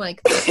nothing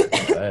like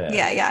that.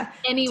 Yeah.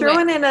 Anyway.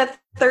 Throwing in a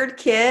third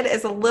kid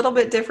is a little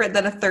bit different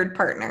than a third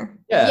partner.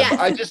 Yeah, Yes.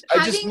 but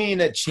I just mean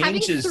it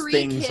changes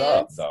things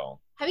up, though.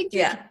 Having 3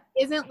 kids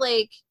isn't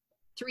like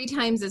 3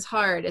 times as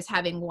hard as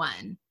having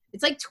 1.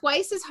 It's like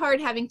twice as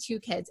hard having 2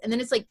 kids, and then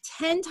it's like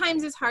 10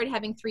 times as hard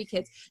having 3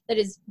 kids.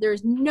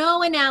 There's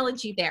no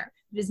analogy there.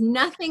 It is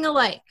nothing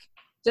alike.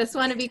 Just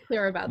want to be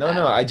clear about that.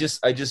 No, I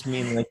just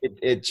mean like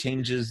it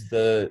changes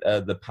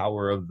the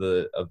power of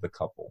the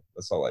couple.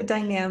 That's all.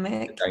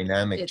 Dynamic. The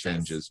dynamic It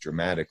changes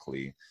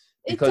dramatically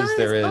It because does.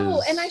 there is.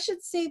 Oh, and I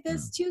should say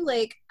this too.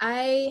 Like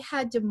I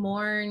had to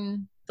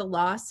mourn the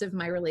loss of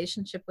my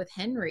relationship with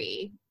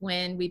Henry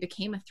when we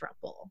became a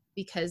throuple,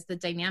 because the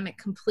dynamic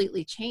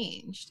completely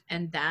changed,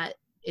 and that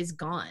is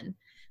gone.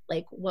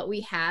 Like what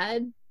we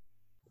have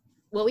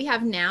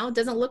now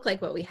doesn't look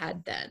like what we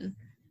had then.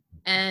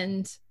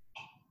 And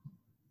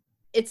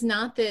it's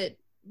not that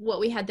what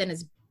we had then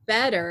is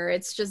better,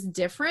 it's just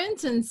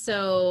different. And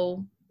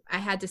so I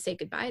had to say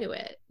goodbye to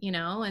it, you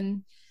know,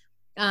 and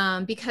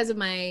because of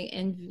my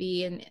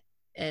envy and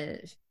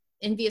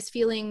envious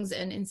feelings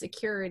and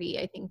insecurity,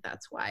 I think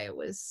that's why it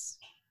was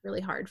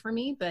really hard for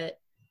me. But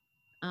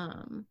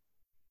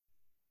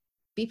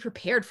be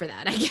prepared for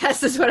that, I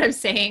guess, is what I'm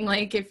saying.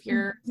 Like if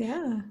you're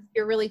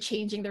really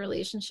changing the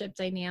relationship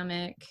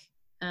dynamic,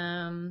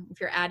 if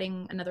you're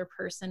adding another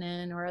person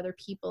in or other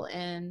people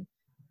in,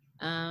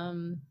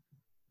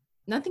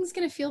 nothing's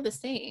going to feel the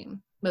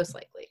same, most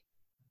likely.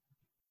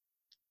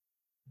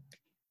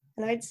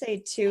 And I'd say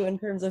too, in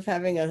terms of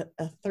having a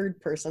third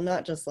person,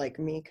 not just like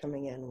me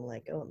coming in and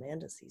like, oh,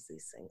 Amanda sees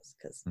these things,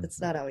 because it's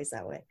not always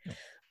that way.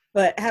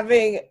 But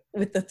having,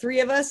 with the 3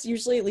 of us,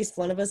 usually at least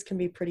one of us can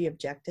be pretty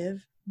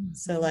objective.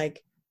 So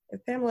like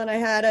if Pamela and I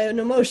had an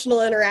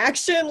emotional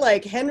interaction,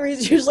 like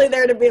Henry's usually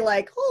there to be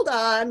like, hold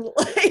on,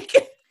 like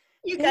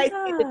you guys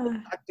need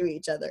to talk to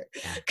each other,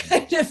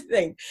 kind of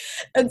thing.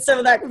 And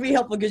so that could be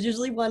helpful, because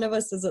usually one of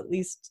us is at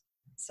least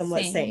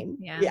somewhat sane.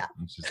 Yeah.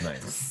 Which is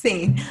nice.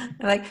 Sane.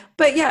 Like,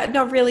 but yeah,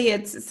 no,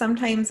 really,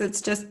 sometimes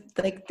it's just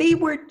like they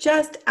were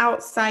just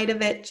outside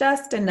of it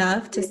just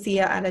enough to see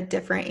it at a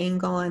different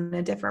angle and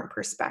a different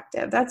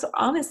perspective. That's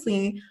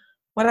honestly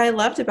what I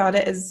loved about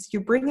it, is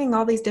you're bringing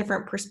all these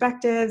different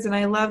perspectives. And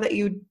I love that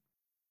you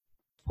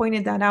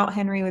pointed that out,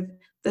 Henry, with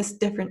this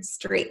different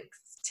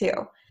strengths too.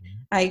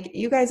 Like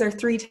you guys are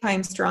 3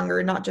 times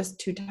stronger, not just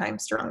 2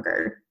 times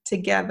stronger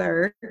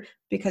together,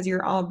 because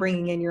you're all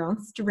bringing in your own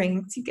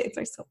strengths. You guys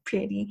are so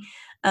pretty,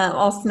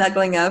 all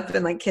snuggling up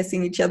and like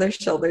kissing each other's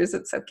shoulders.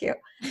 It's so cute.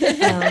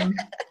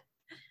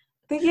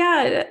 But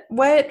yeah,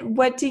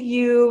 what do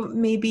you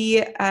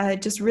maybe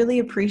just really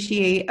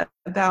appreciate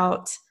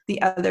about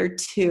the other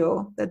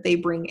 2 that they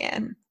bring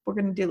in? We're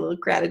going to do a little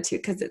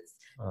gratitude because it's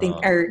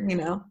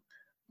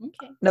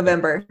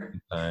November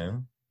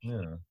time.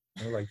 Yeah,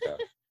 I like that.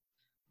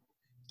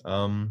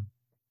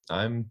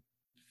 I'm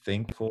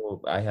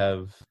thankful I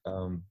have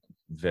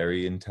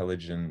very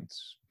intelligent,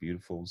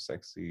 beautiful,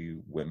 sexy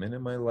women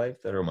in my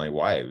life that are my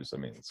wives. I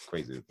mean, it's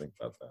crazy to think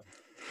about that.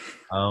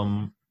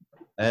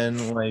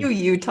 And like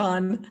Utah.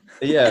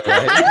 Yeah,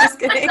 right? Just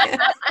kidding.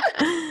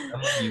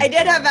 I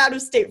did have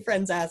out-of-state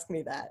friends ask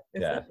me that.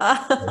 Yeah.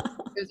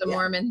 There's a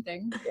Mormon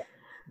thing.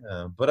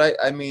 Yeah, but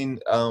I mean,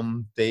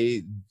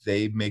 they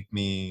make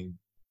me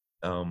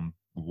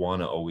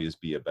want to always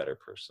be a better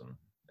person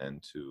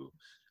and to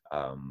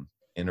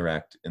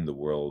interact in the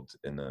world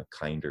in a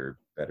kinder,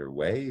 better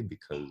way,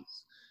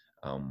 because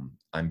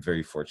I'm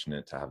very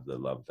fortunate to have the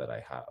love that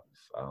I have.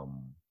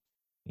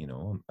 You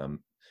know,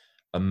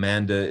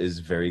 Amanda is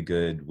very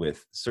good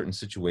with certain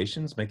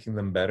situations, making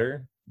them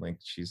better. Like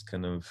she's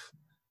kind of,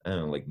 I don't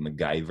know, like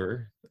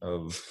MacGyver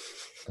of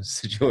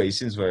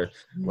situations where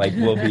like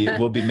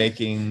we'll be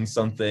making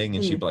something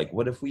and she'd be like,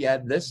 what if we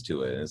add this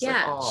to it? And it's like,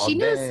 oh, she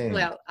knows. dang.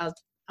 Well, I'll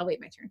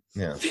wait my turn.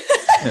 Yeah.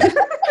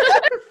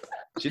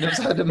 She knows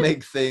how to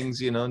make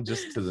things, you know,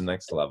 just to the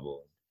next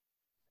level.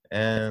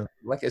 And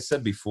like I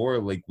said before,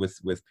 like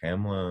with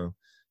Pamela,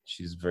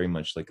 she's very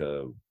much like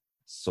a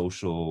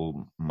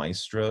social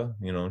maestra,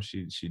 you know.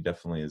 She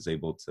definitely is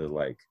able to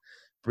like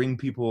bring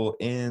people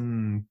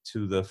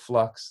into the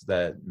flux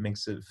that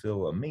makes it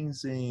feel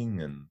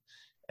amazing,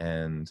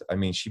 And I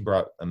mean, she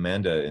brought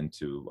Amanda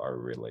into our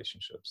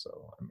relationship.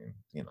 So, I mean,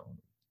 you know,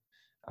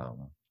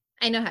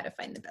 I know how to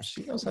find the best.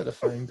 She knows how to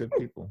find good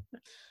people.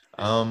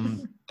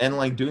 And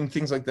like doing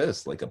things like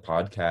this, like a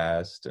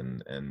podcast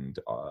and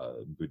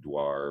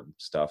boudoir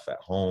stuff at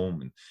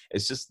home. And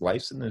it's just,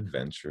 life's an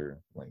adventure,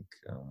 like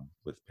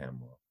with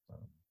Pamela.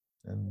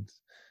 And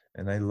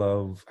I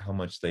love how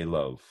much they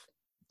love.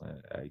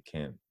 I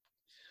can't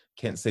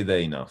say that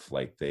enough.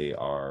 Like, they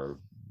are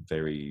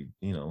very,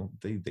 you know,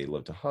 they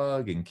love to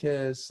hug and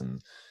kiss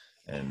and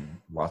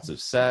lots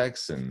of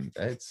sex, and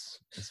it's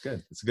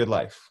good. It's a good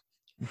life.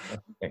 I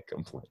can't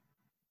complain.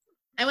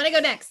 I want to go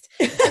next.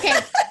 Okay.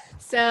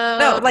 So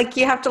no, like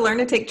you have to learn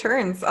to take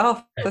turns.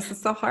 Oh, this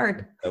is so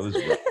hard. That was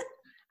rough.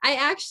 I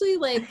actually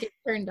like get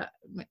turned up.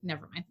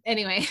 Never mind.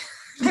 Anyway.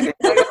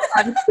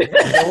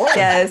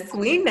 Yes,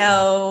 we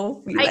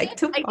know. We like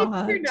to watch. I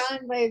get turned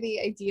on by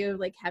the idea of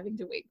like having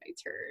to wait my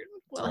turn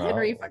while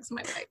Henry fucks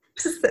my wife.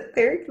 Just sit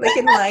there like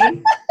in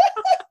line.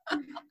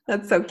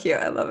 That's so cute.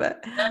 I love it.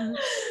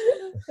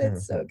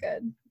 It's so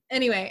good.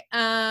 Anyway,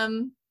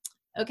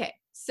 okay.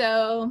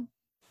 So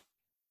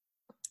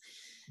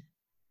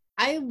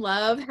I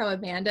love how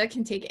Amanda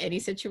can take any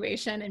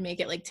situation and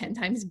make it like 10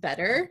 times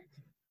better,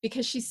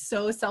 because she's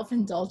so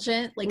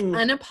self-indulgent, like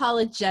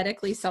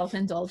unapologetically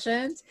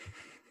self-indulgent.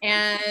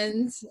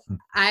 And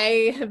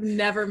I have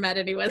never met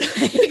anyone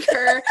like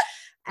her,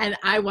 and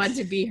I want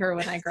to be her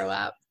when I grow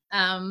up.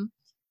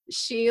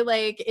 She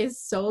like is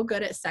so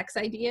good at sex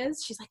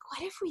ideas. She's like,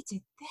 what if we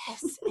did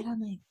this? And I'm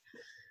like,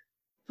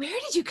 where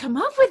did you come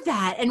up with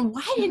that? And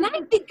why didn't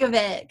I think of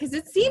it? Because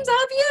it seems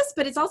obvious,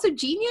 but it's also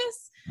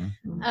genius.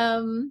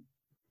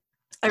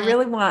 I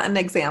really want an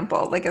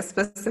example, like a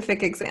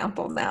specific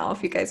example now,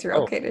 if you guys are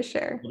okay to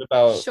share. What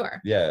about? Sure.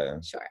 Yeah.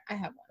 Sure. I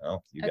have one.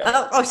 Oh, you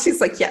got it. She's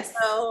like, yes.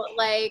 So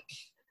like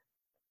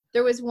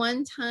there was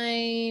one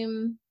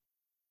time,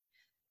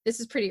 this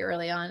is pretty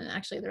early on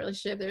actually in the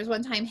relationship. There was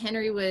one time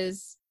Henry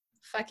was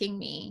fucking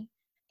me,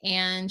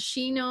 and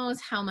she knows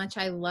how much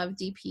I love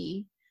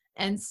DP.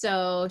 And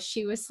so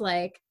she was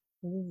like,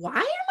 why am I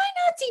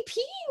not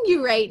DPing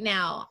you right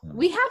now?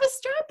 We have a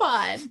strap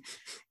on.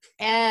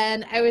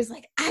 And I was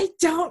like, I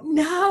don't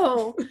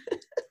know.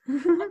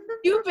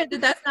 Stupid that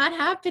that's not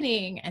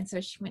happening. And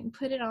so she went and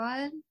put it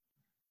on,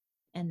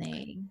 and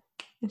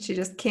she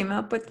just came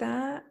up with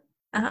that.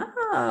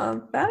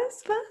 Oh, that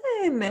is fun.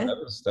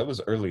 That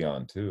was early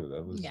on too.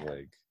 That was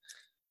like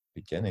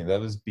beginning. That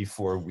was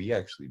before we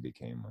actually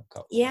became a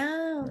couple.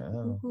 Yeah.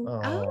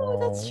 Oh,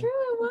 that's true.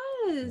 It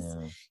was.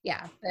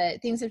 Yeah,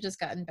 but things have just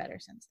gotten better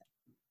since then.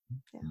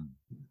 Yeah.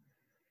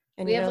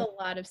 And we have a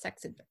lot of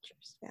sex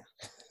adventures. Yeah.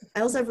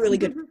 I also have really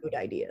good food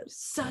ideas.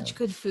 Such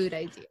good food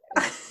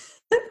ideas.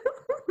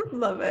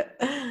 Love it.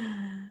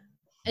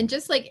 And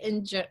just like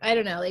I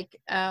don't know, like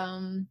I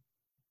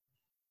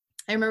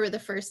remember the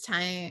first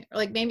time, or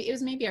like maybe it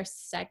was our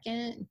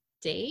second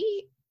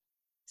date.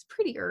 It's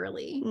pretty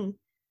early.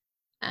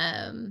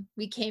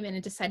 We came in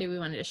and decided we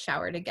wanted to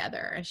shower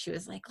together, and she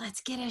was like,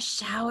 let's get a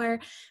shower,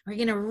 we're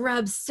gonna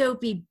rub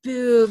soapy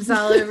boobs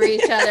all over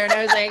each other. And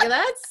I was like,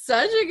 that's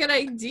such a good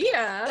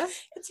idea.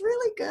 It's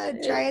really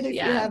good. Try it if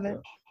you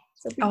haven't.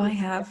 I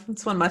have.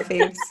 It's one of my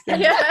faves.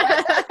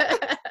 Yeah.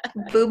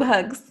 Boob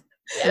hugs.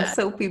 And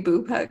soapy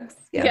boob hugs.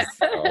 Yes.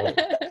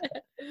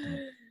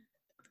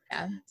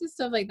 Yeah, just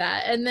stuff like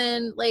that. And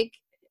then like,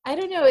 I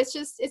don't know,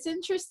 it's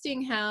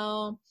interesting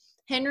how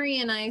Henry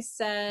and I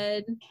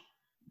said,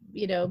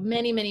 you know,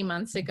 many, many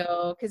months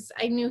ago, because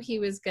I knew he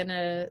was going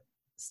to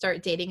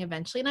start dating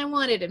eventually, and I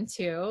wanted him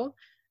to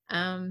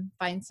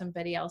find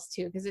somebody else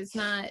too, because it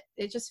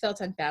just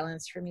felt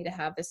unbalanced for me to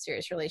have this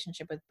serious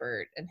relationship with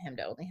Bert and him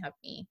to only have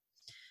me.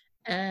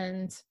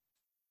 And,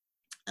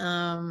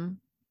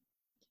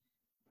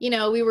 you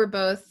know, we were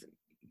both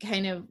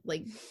kind of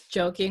like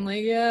joking,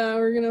 like, yeah,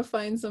 we're going to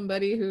find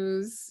somebody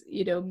who's,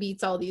 you know,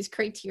 meets all these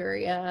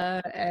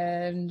criteria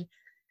and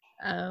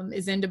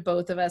is into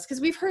both of us,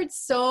 because we've heard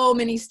so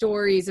many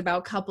stories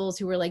about couples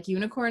who were like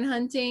unicorn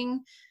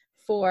hunting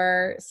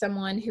for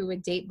someone who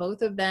would date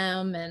both of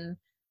them and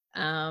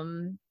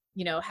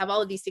you know, have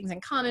all of these things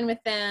in common with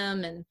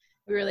them. And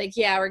we were like,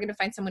 yeah, we're gonna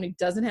find someone who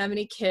doesn't have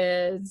any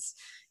kids,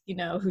 you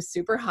know, who's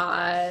super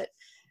hot,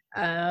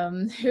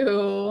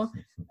 who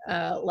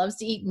loves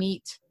to eat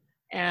meat,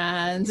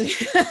 and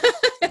it's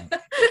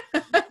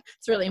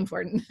really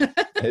important.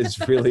 It's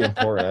really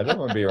important. I don't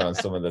want to be around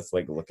someone that's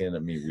like looking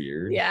at me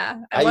weird. Yeah.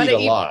 I eat a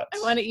lot. I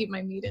want to eat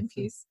my meat in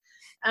peace.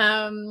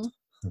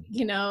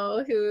 You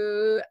know,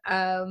 who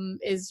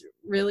is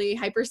really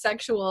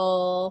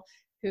hypersexual,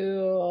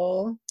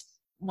 who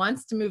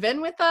wants to move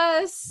in with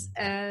us,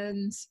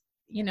 and,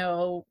 you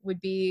know, would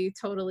be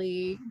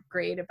totally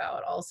great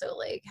about also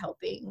like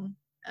helping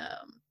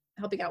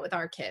out with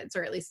our kids,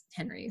 or at least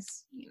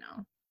Henry's, you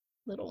know,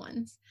 little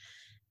ones.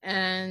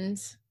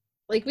 And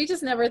like, we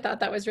just never thought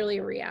that was really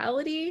a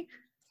reality.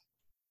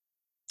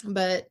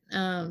 But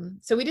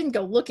so we didn't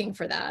go looking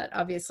for that,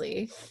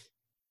 obviously,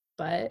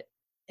 but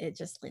it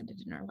just landed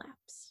in our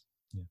laps.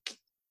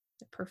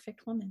 The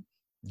perfect woman.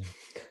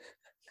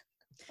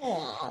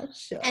 Aw,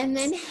 shucks. And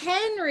then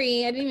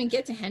Henry, I didn't even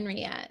get to Henry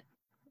yet.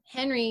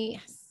 Henry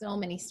has so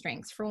many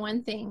strengths. For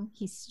one thing,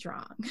 he's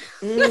strong.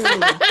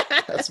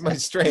 That's my He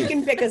strength.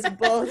 can pick us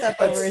both up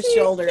over his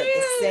shoulder at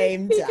the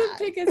same He time. can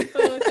pick us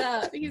both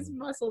up. His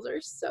muscles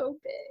are so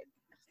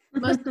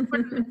big. Most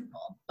important,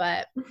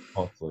 but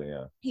Hopefully,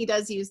 yeah. he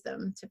does use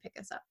them to pick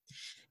us up.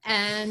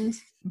 And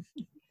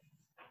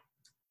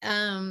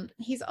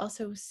he's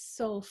also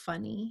so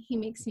funny. He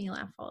makes me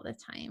laugh all the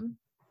time.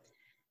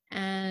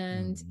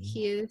 And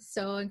he is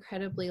so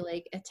incredibly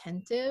like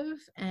attentive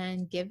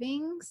and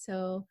giving.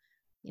 So,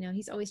 you know,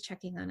 he's always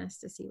checking on us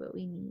to see what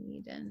we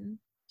need and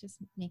just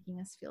making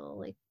us feel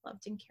like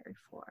loved and cared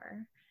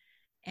for.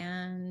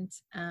 And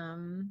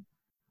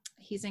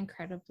he's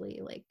incredibly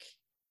like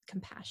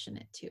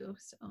compassionate too.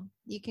 So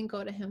you can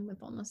go to him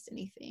with almost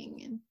anything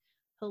and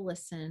he'll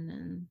listen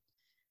and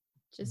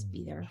just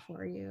be there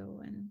for you.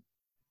 And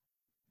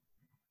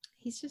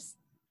he's just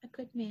a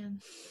good man.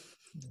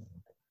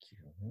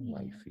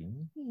 Wifey.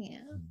 Yeah.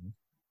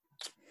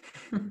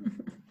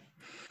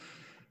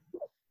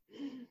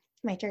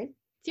 My turn.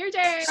 It's your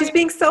turn. She's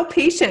being so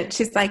patient.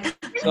 She's like,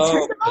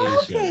 So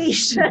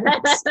patient.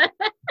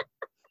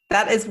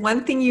 that is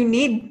one thing you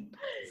need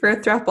for a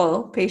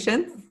throuple,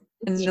 patience,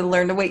 and to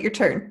learn to wait your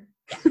turn.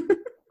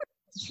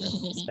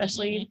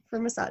 Especially for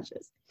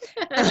massages.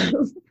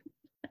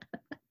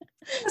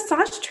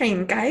 Massage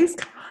train, guys.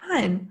 Come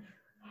on.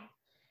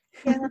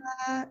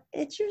 Yeah,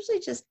 it's usually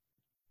just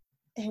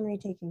Henry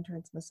taking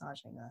turns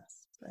massaging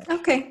us. But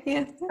Okay,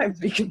 yeah.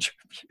 we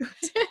contribute.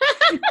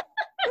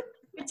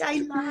 Which I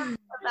love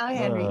about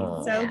Henry.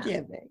 Oh. So Yeah.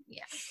 giving.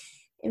 Yeah.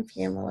 And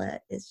Pamela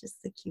is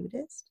just the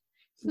cutest.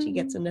 And she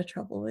gets into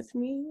trouble with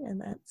me,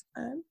 and that's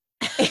fun.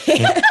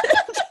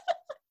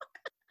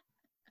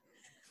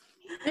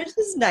 It's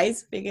just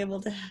nice being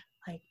able to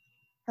like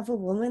have a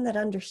woman that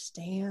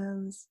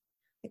understands.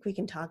 Like we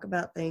can talk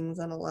about things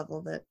on a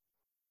level that,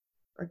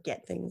 or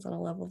get things on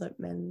a level that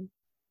men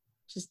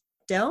just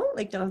don't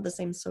have the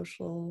same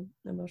social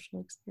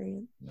emotional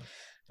experience.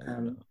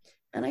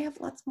 And I have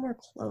lots more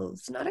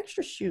clothes, not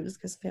extra shoes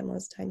because Pamela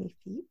has tiny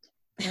feet.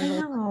 But I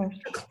have Wow.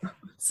 extra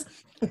clothes.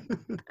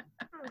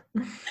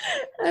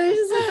 I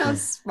just like how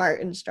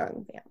smart and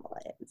strong Pamela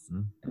is.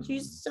 And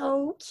she's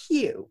so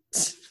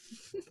cute.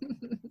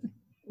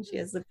 And she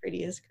has the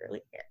prettiest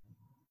curly hair.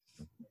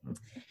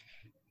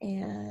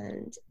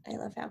 And I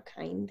love how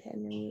kind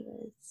Henry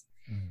is.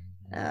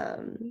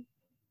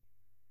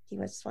 He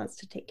just wants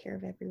to take care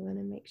of everyone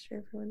and make sure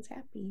everyone's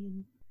happy,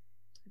 and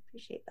I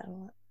appreciate that a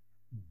lot.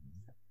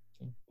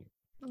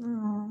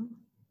 Aw.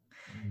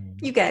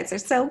 You guys are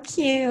so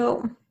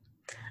cute.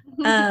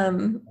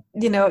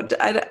 You know,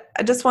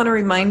 I just want to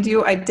remind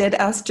you, I did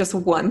ask just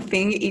one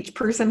thing each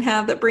person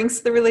had that brings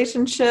to the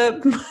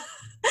relationship,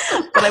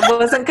 but I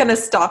wasn't going to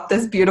stop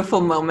this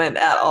beautiful moment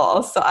at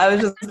all. So I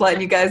was just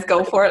letting you guys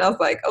go for it. I was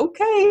like,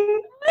 okay,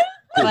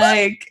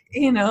 like,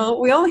 you know,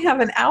 we only have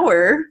an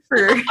hour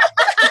for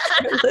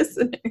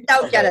listening.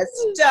 Don't get us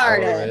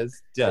started.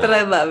 But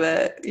I love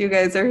it. You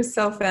guys are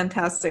so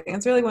fantastic.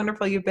 It's really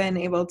wonderful you've been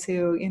able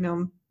to, you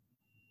know,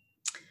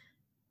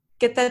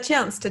 get that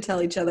chance to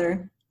tell each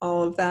other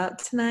all of that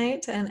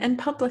tonight and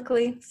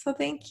publicly. So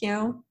thank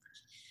you.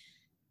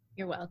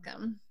 You're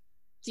welcome.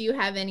 Do you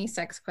have any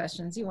sex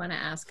questions you want to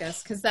ask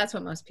us? Because that's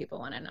what most people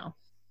want to know.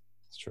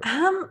 It's true.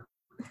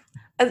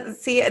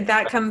 See,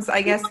 that comes,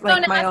 I guess,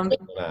 like my own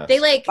They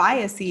like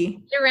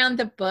biasy get around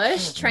the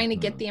bush trying to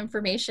get the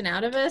information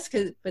out of us,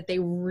 but they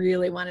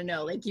really want to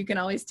know. Like you can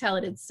always tell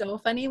it. It's so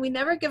funny. We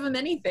never give them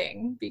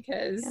anything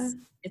because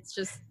it's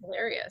just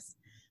hilarious.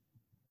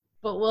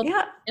 But we'll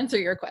answer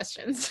your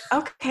questions.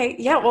 Okay.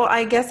 Yeah. Well,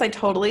 I guess I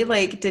totally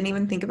like didn't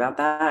even think about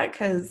that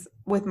because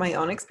with my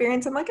own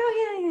experience, I'm like,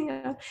 oh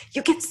yeah.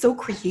 You get so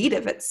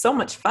creative. It's so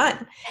much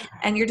fun.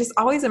 And you're just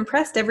always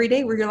impressed every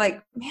day where you're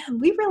like, man,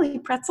 we really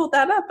pretzeled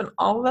that up and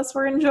all of us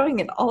were enjoying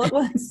it all at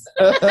once.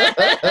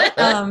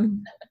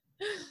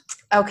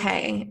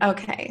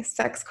 Okay.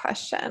 Sex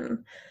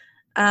question.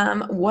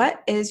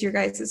 What is your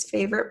guys'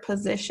 favorite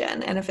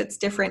position? And if it's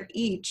different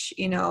each,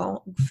 you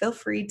know, feel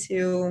free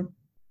to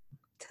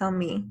tell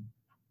me.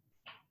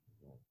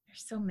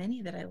 There's so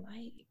many that I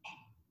like.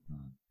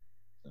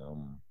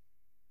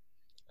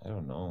 I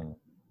don't know.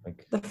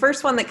 Like The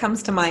first one that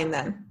comes to mind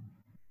then.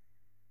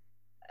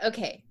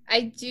 Okay.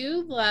 I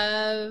do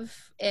love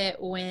it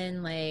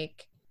when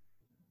like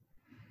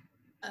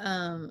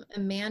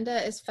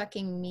Amanda is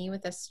fucking me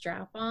with a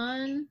strap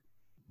on.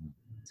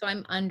 So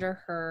I'm under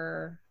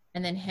her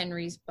and then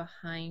Henry's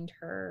behind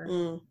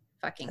her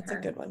fucking That's her.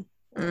 a good one.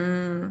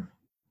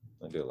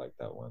 I do like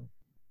that one.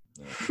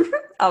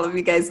 All of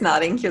you guys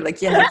nodding. You're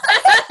like, yeah.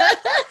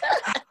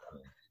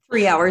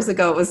 3 hours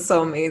ago, it was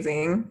so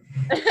amazing.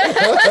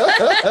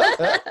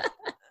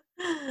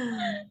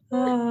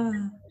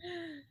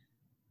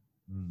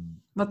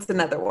 What's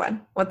another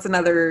one? What's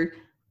another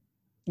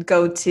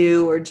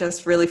go-to or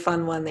just really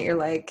fun one that you're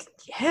like,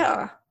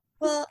 yeah.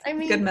 Well, I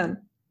mean, Good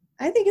man.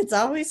 I think it's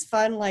always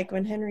fun, like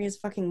when Henry is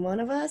fucking one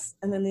of us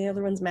and then the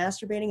other one's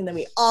masturbating and then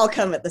we all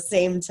come at the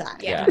same time.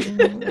 Yeah.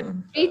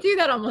 Mm. We do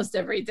that almost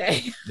every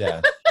day.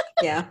 Yeah.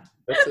 Yeah.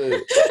 That's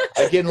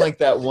again, like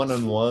that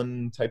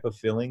one-on-one type of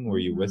feeling where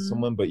you're with Mhm.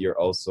 someone, but you're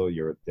also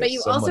But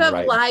you also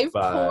have live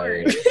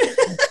porn.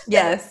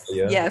 Yes.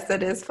 Yeah. Yes,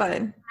 it is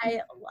fun.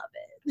 I love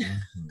it.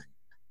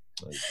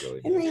 That's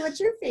really Henry, what's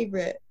your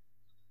favorite?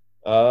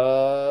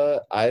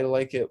 I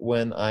like it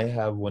when I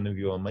have one of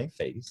you on my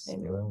face I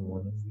and know.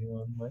 one of you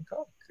on my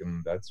cock,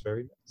 and that's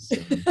very nice.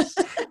 And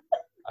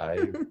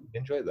I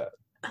enjoy that.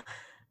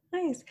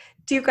 Nice.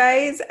 Do you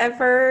guys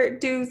ever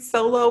do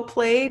solo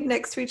play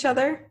next to each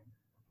other?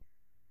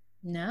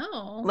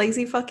 No.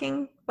 Lazy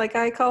fucking, like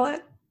I call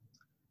it.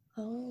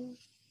 Oh,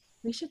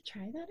 we should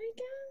try that, I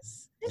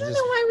guess. I Is don't it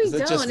know why is we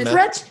it just don't.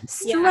 meth-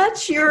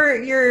 Stretch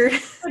your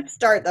Let's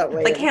start that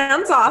way. like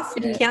hands off.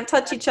 You can't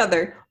touch each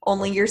other.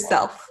 Only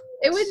yourself.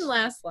 It wouldn't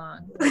last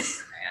long.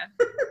 Yeah.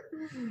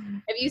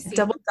 Have you seen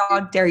Double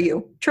dog dare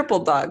you. Triple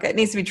dog. It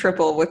needs to be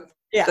triple with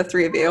Yeah. the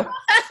three of you.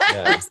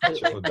 Yeah,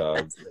 triple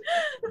dogs.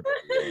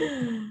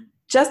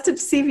 Just to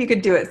see if you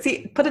could do it.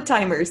 See, put a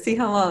timer. See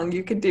how long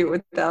you could do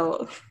it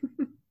without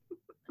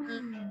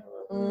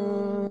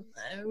Mm,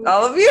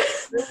 all of you.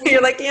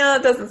 You're like, yeah,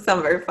 it doesn't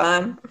sound very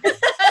fun.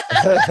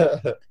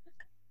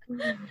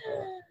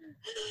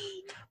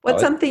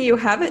 What's something you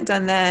haven't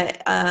done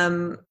that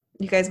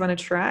you guys want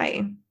to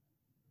try?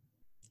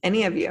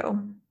 Any of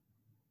you?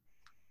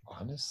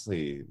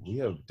 Honestly, we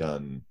have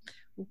done.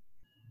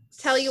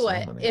 Tell you so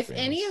what, many if things.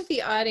 any of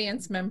the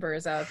audience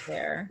members out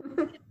there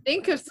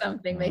think of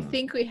something they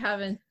think we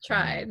haven't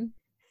tried,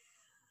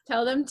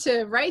 tell them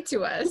to write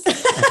to us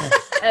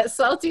at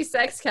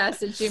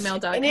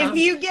saltysexcast@gmail.com. and if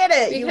you get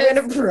it, you win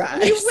a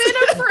prize. You win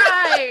a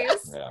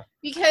prize. Yeah,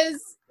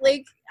 Because,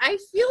 like, I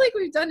feel like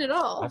we've done it I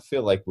all.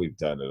 feel like we've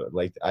done it.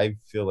 Like, I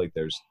feel like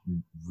there's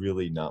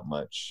really not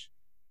much.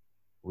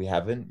 We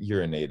haven't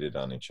urinated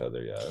on each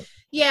other yet.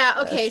 Yeah,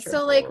 okay, That's true.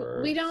 so, like,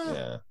 Or, we don't,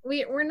 yeah,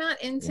 we're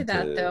not into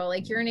that, into though.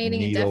 Like,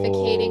 urinating and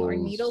defecating or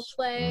needles. needle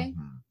play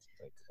Mhm.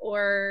 Like,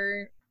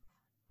 or,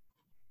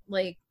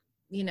 like,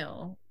 you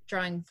know,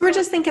 drawing. We're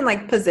just thinking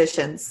like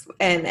positions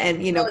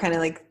and you know, kind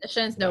of like,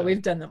 positions. No,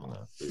 we've done them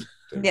all. no,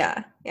 we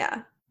yeah.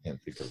 can't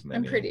think of I'm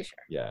many. pretty sure.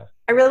 Yeah.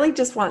 I really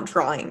just want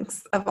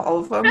drawings of all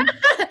of them.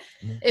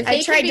 If I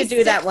they tried could to be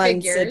do that stick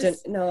once.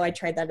 figures- No, I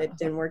tried that. It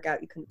didn't work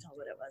out. You couldn't tell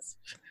what it was.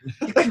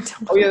 You can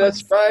tell Oh yeah,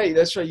 that's right.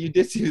 That's right. You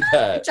did do I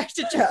that. tried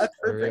to draw I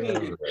for free.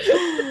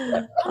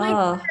 remember.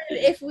 Oh,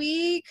 If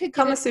we could,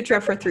 Kama Sutra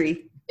for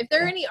 3. if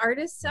there are any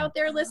artists out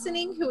there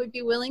listening who would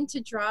be willing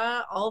to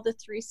draw all the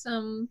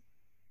threesome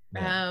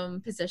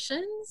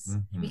positions,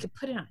 we Mhm. could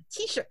put it on a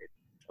T-shirt.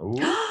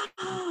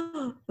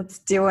 Ooh. Let's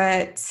do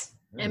it.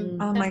 And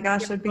Oh my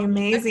gosh, that'd be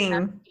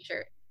amazing.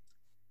 T-shirt.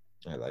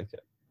 I like it.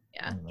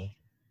 Yeah. I like it.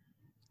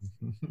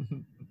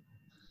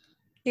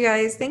 You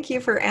guys, thank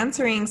you for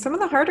answering some of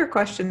the harder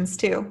questions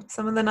too.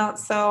 Some of the not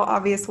so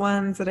obvious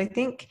ones that I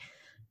think,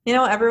 you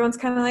know, everyone's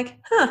kind of like,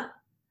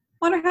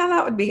 wonder how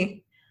that would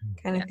be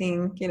kind of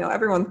thing. You know,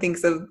 everyone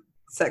thinks of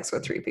sex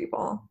with 3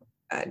 people.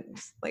 And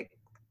like,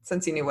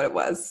 since you knew what it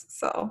was.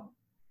 So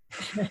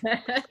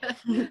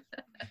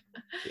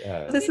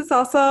Yeah. this is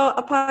also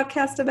a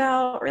podcast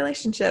about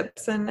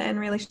relationships and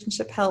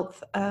relationship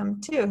health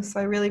too. So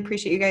I really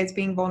appreciate you guys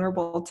being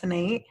vulnerable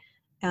tonight.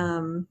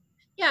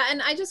 Yeah,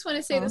 and I just want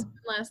to say this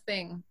one last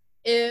thing.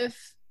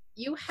 If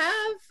you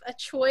have a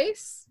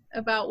choice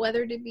about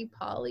whether to be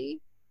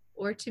poly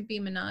or to be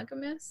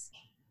monogamous,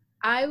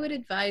 I would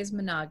advise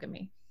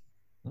monogamy.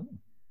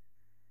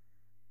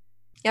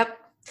 Yep.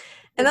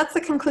 And that's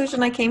the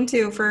conclusion I came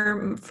to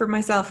for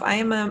myself. I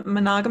am a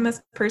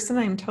monogamous person.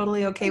 I'm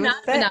totally okay I'm with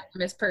not a it.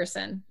 monogamous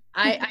person.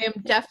 I am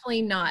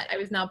definitely not. I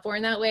was not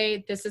born that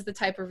way. This is the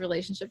type of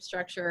relationship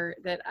structure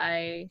that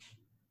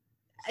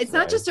it's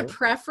not just a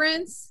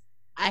preference.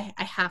 I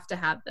have to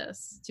have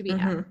this to be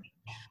happy.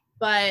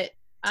 But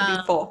To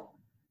be full.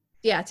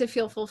 yeah, to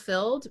feel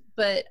fulfilled.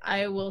 But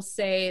I will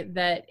say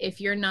that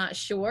if you're not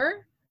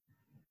sure,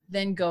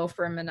 then go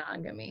for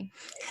monogamy.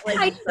 I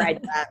Like,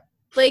 tried that.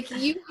 like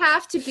you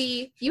have to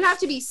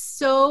be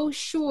so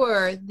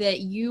sure that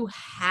you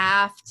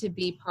have to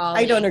be poly.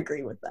 I don't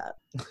agree with that.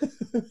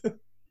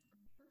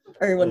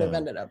 Or you wouldn't have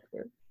ended up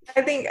here.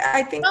 I think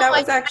No, that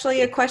was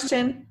actually a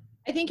question.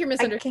 I think you're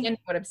misunderstanding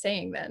what I'm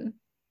saying then.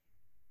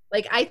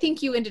 Like, I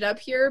think you ended up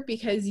here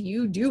because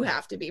you do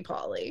have to be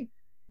poly.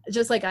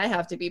 Just like I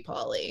have to be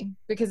poly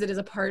because it is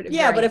a part of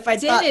Yeah, your but if I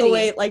thought the identity.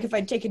 way, like if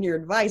I'd taken your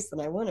advice,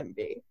 then I wouldn't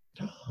be.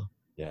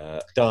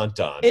 Yeah. Dun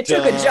dun. It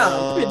took a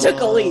jump. It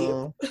took a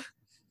leap.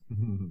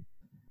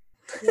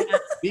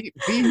 Be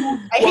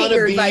I hate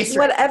your advice.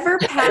 Whatever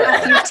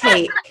path you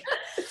take,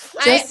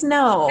 just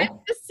know. I'm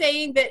just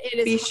saying that it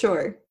is Be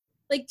sure.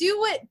 like do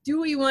what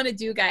you want to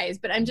do, guys.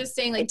 But I'm just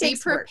saying, like, It be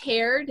takes work.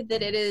 prepared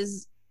that it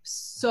is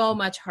so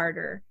much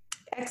harder.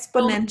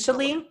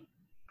 Exponentially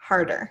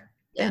harder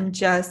than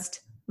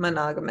just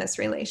monogamous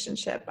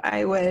relationship.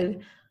 I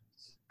would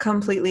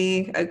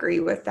completely agree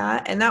with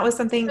that. And that was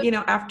something, you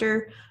know,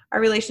 after our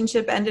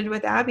relationship ended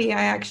with Abby,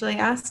 I actually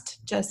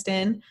asked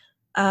Justin,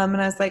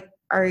 and I was like,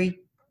 are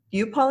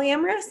you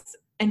polyamorous?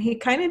 And he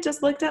kind of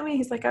just looked at me.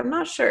 He's like, I'm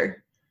not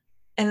sure.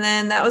 And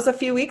then that was a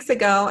few weeks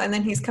ago. And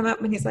then he's come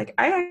up and he's like,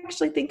 I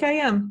actually think I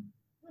am.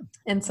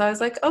 And so I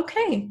was like,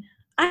 okay,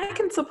 I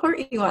can support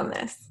you on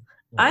this.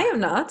 I am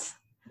not,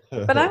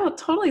 but I will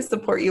totally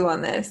support you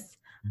on this.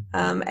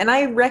 And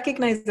I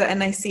recognize that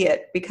and I see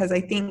it because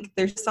I think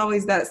there's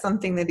always that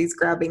something that he's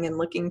grabbing and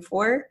looking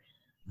for.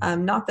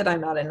 Not that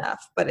I'm not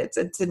enough, but it's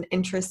an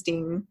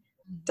interesting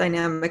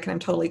dynamic, and I'm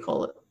totally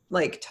cool,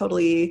 like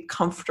totally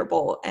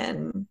comfortable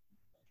and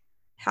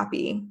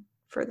happy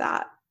for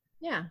that.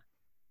 Yeah.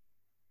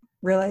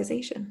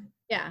 Realization.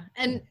 Yeah.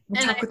 And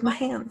talk with my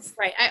hands.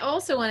 Right. I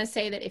also want to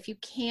say that if you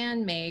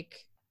can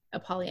make a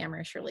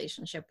polyamorous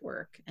relationship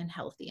work and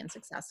healthy and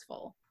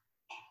successful,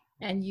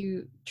 and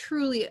you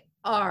truly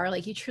are,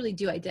 like you truly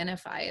do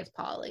identify as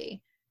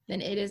poly, then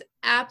it is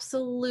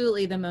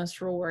absolutely the most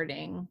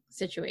rewarding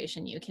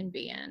situation you can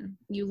be in.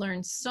 You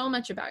learn so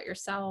much about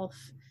yourself.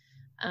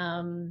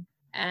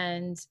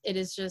 And it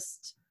is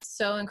just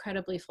so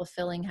incredibly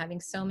fulfilling having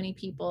so many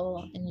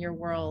people in your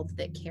world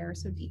that care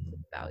so deeply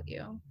about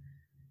you.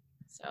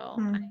 So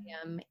I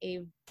am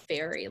a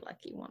very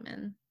lucky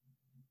woman.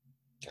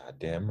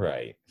 Goddamn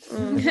right.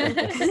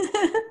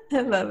 I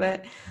love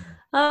it.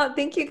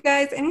 Thank you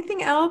guys.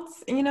 Anything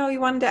else,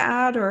 you wanted to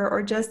add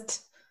or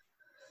just,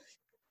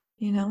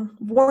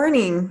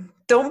 warning,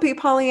 don't be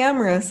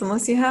polyamorous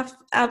unless you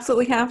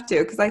absolutely have to,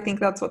 because I think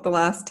that's what the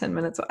last 10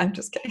 minutes, I'm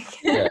just kidding.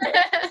 Yeah.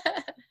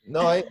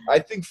 No, I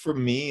think for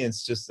me,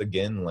 it's just,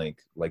 again, like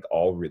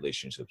all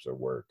relationships are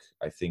work.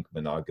 I think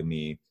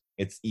monogamy,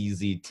 it's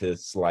easy to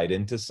slide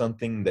into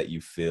something that you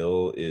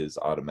feel is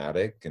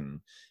automatic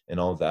and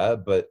all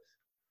that. But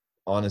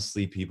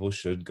honestly, people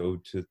should go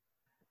to,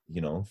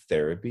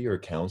 therapy or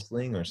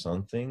counseling or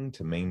something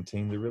to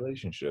maintain the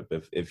relationship.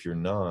 If you're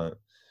not,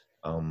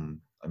 I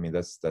mean,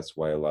 that's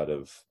why a lot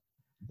of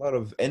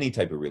any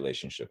type of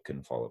relationship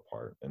can fall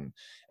apart. And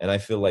I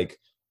feel like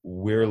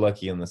we're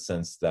lucky in the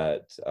sense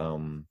that,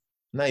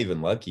 not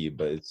even lucky,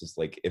 but it's just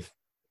like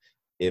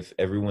if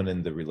everyone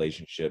in the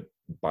relationship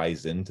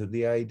buys into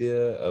the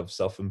idea of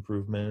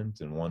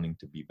self-improvement and wanting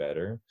to be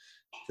better,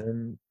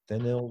 then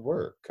it'll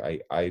work.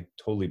 I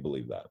totally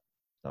believe that.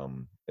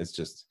 It's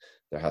just,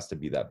 there has to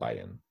be that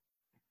buy-in.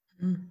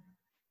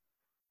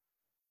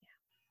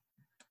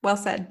 Well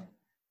said.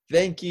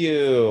 Thank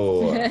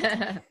you.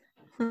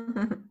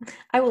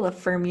 I will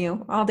affirm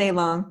you all day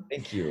long.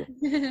 Thank you.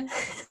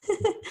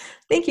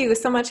 Thank you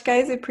so much,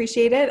 guys. I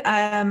appreciate it.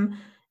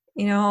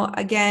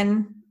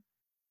 Again,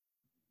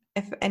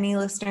 if any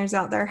listeners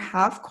out there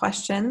have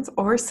questions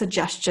or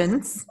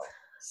suggestions,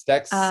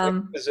 sex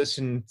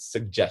position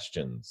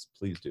suggestions,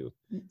 please do.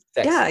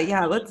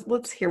 Yeah.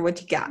 Let's hear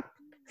what you got.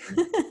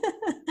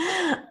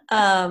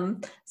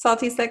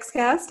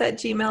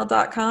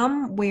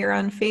 saltysexcast@gmail.com. We're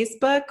on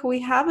Facebook. We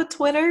have a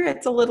Twitter.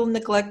 It's a little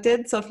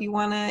neglected, so if you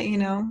want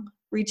to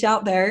reach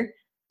out there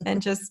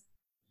and just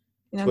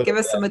give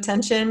us some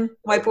attention,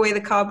 wipe away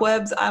the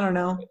cobwebs, I don't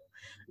know,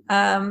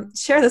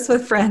 share this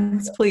with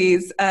friends,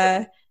 please.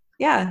 Spread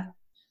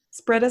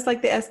us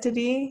like the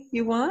STD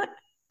you want.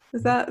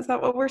 Is that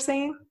what we're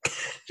saying?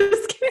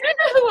 Just kidding. I don't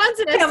know who wants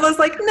it. Pamela's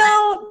like,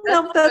 no,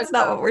 that's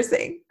not what we're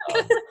saying.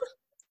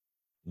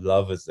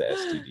 Love is the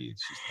STD.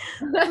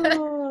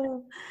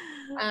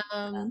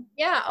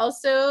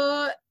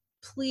 Also,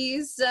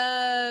 please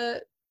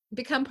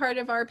become part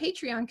of our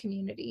Patreon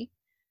community.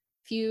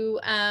 If you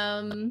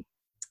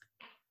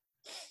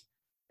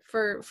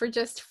for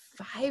just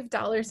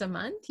 $5 a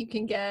month, you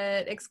can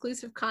get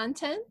exclusive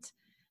content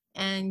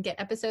and get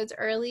episodes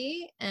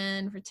early.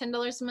 And for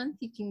 $10 a month,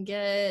 you can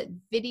get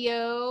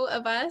video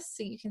of us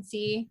so you can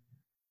see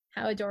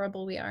how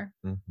adorable we are.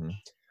 Mm-hmm.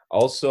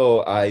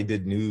 Also, I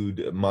did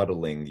nude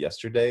modeling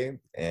yesterday,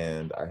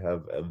 and I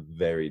have a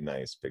very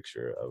nice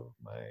picture of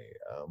my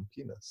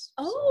penis.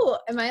 Oh,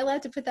 so. Am I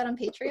allowed to put that on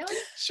Patreon?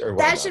 Sure.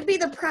 That should be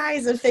the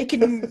prize if they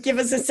can give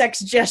us a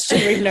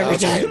suggestion we've never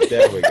done.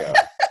 There we go.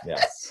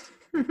 Yes.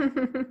 We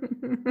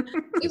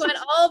want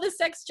all the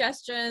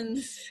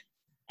suggestions,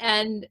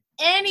 and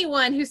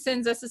anyone who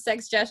sends us a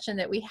suggestion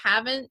that we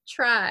haven't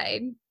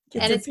tried.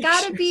 And it's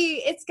gotta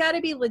be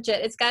legit.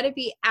 It's gotta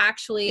be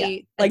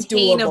actually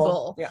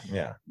attainable.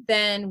 Yeah.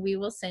 Then we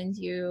will send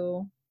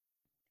you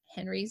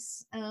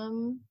Henry's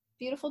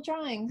beautiful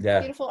drawing.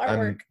 Yeah. Beautiful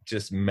artwork. I'm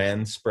just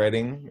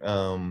man-spreading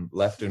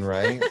left and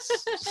right.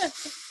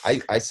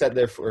 I sat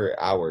there for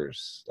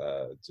hours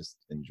just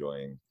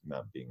enjoying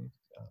not being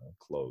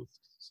clothed.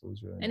 So it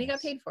was really and nice. You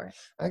got paid for it.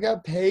 I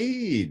got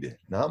paid.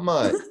 Not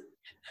much.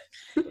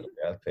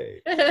 Got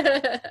paid.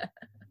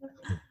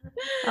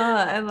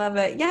 I love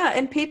it. Yeah,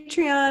 and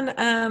Patreon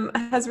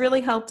has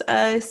really helped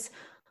us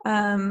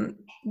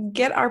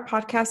get our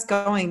podcast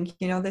going.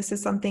 This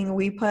is something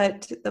we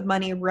put the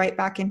money right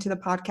back into the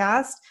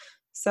podcast.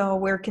 So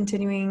we're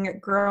continuing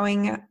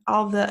growing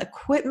all the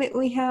equipment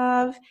we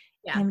have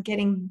and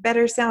getting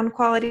better sound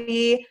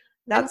quality.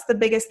 That's the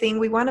biggest thing.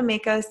 We want to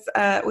make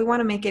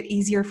it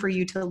easier for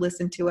you to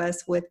listen to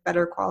us with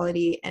better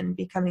quality, and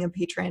becoming a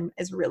patron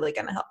is really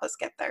going to help us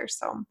get there.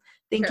 So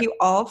thank you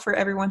all for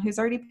everyone who's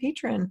already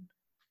patron.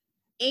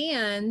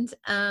 And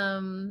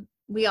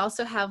we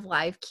also have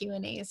live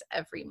Q&As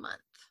every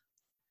month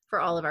for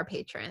all of our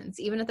patrons,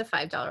 even at the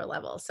 $5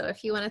 level. So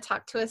if you want to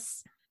talk to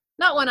us,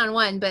 not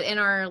one-on-one, but in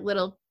our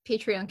little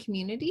Patreon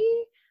community,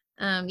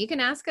 you can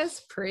ask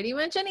us pretty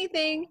much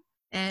anything.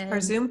 And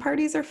our Zoom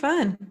parties are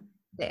fun.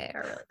 They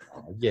are really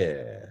cool.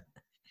 Yeah.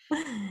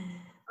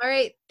 All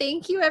right.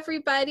 Thank you,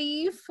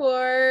 everybody,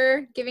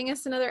 for giving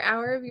us another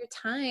hour of your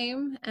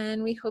time.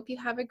 And we hope you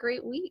have a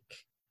great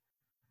week.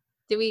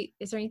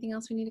 Is there anything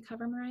else we need to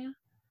cover, Mariah?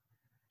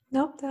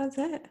 Nope, that's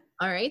it.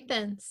 All right,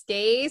 then.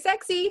 Stay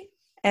sexy.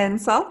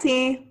 And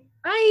salty.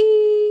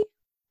 Bye.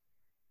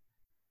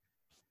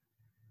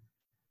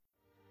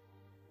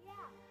 Yeah.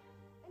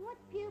 And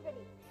what's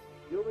puberty?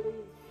 Puberty?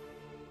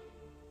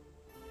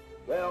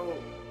 Well,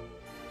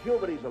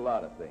 puberty's a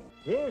lot of things.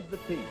 Here's the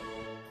piece.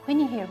 When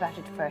you hear about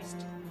it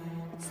first,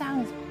 it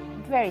sounds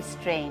very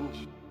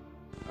strange.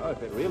 Oh,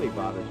 if it really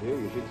bothers you,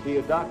 you should see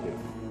a doctor.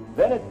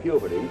 Then at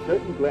puberty,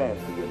 certain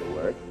glands begin to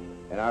work,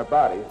 and our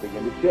bodies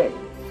begin to change.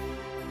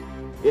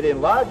 It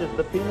enlarges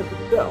the penis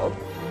itself.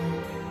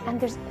 And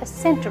there's a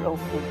center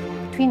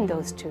opening between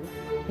those two,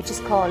 which is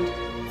called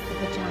the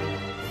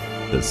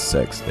vagina. The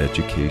sex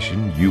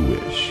education you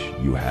wish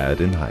you had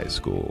in high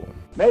school.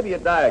 Maybe a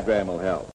diagram will help.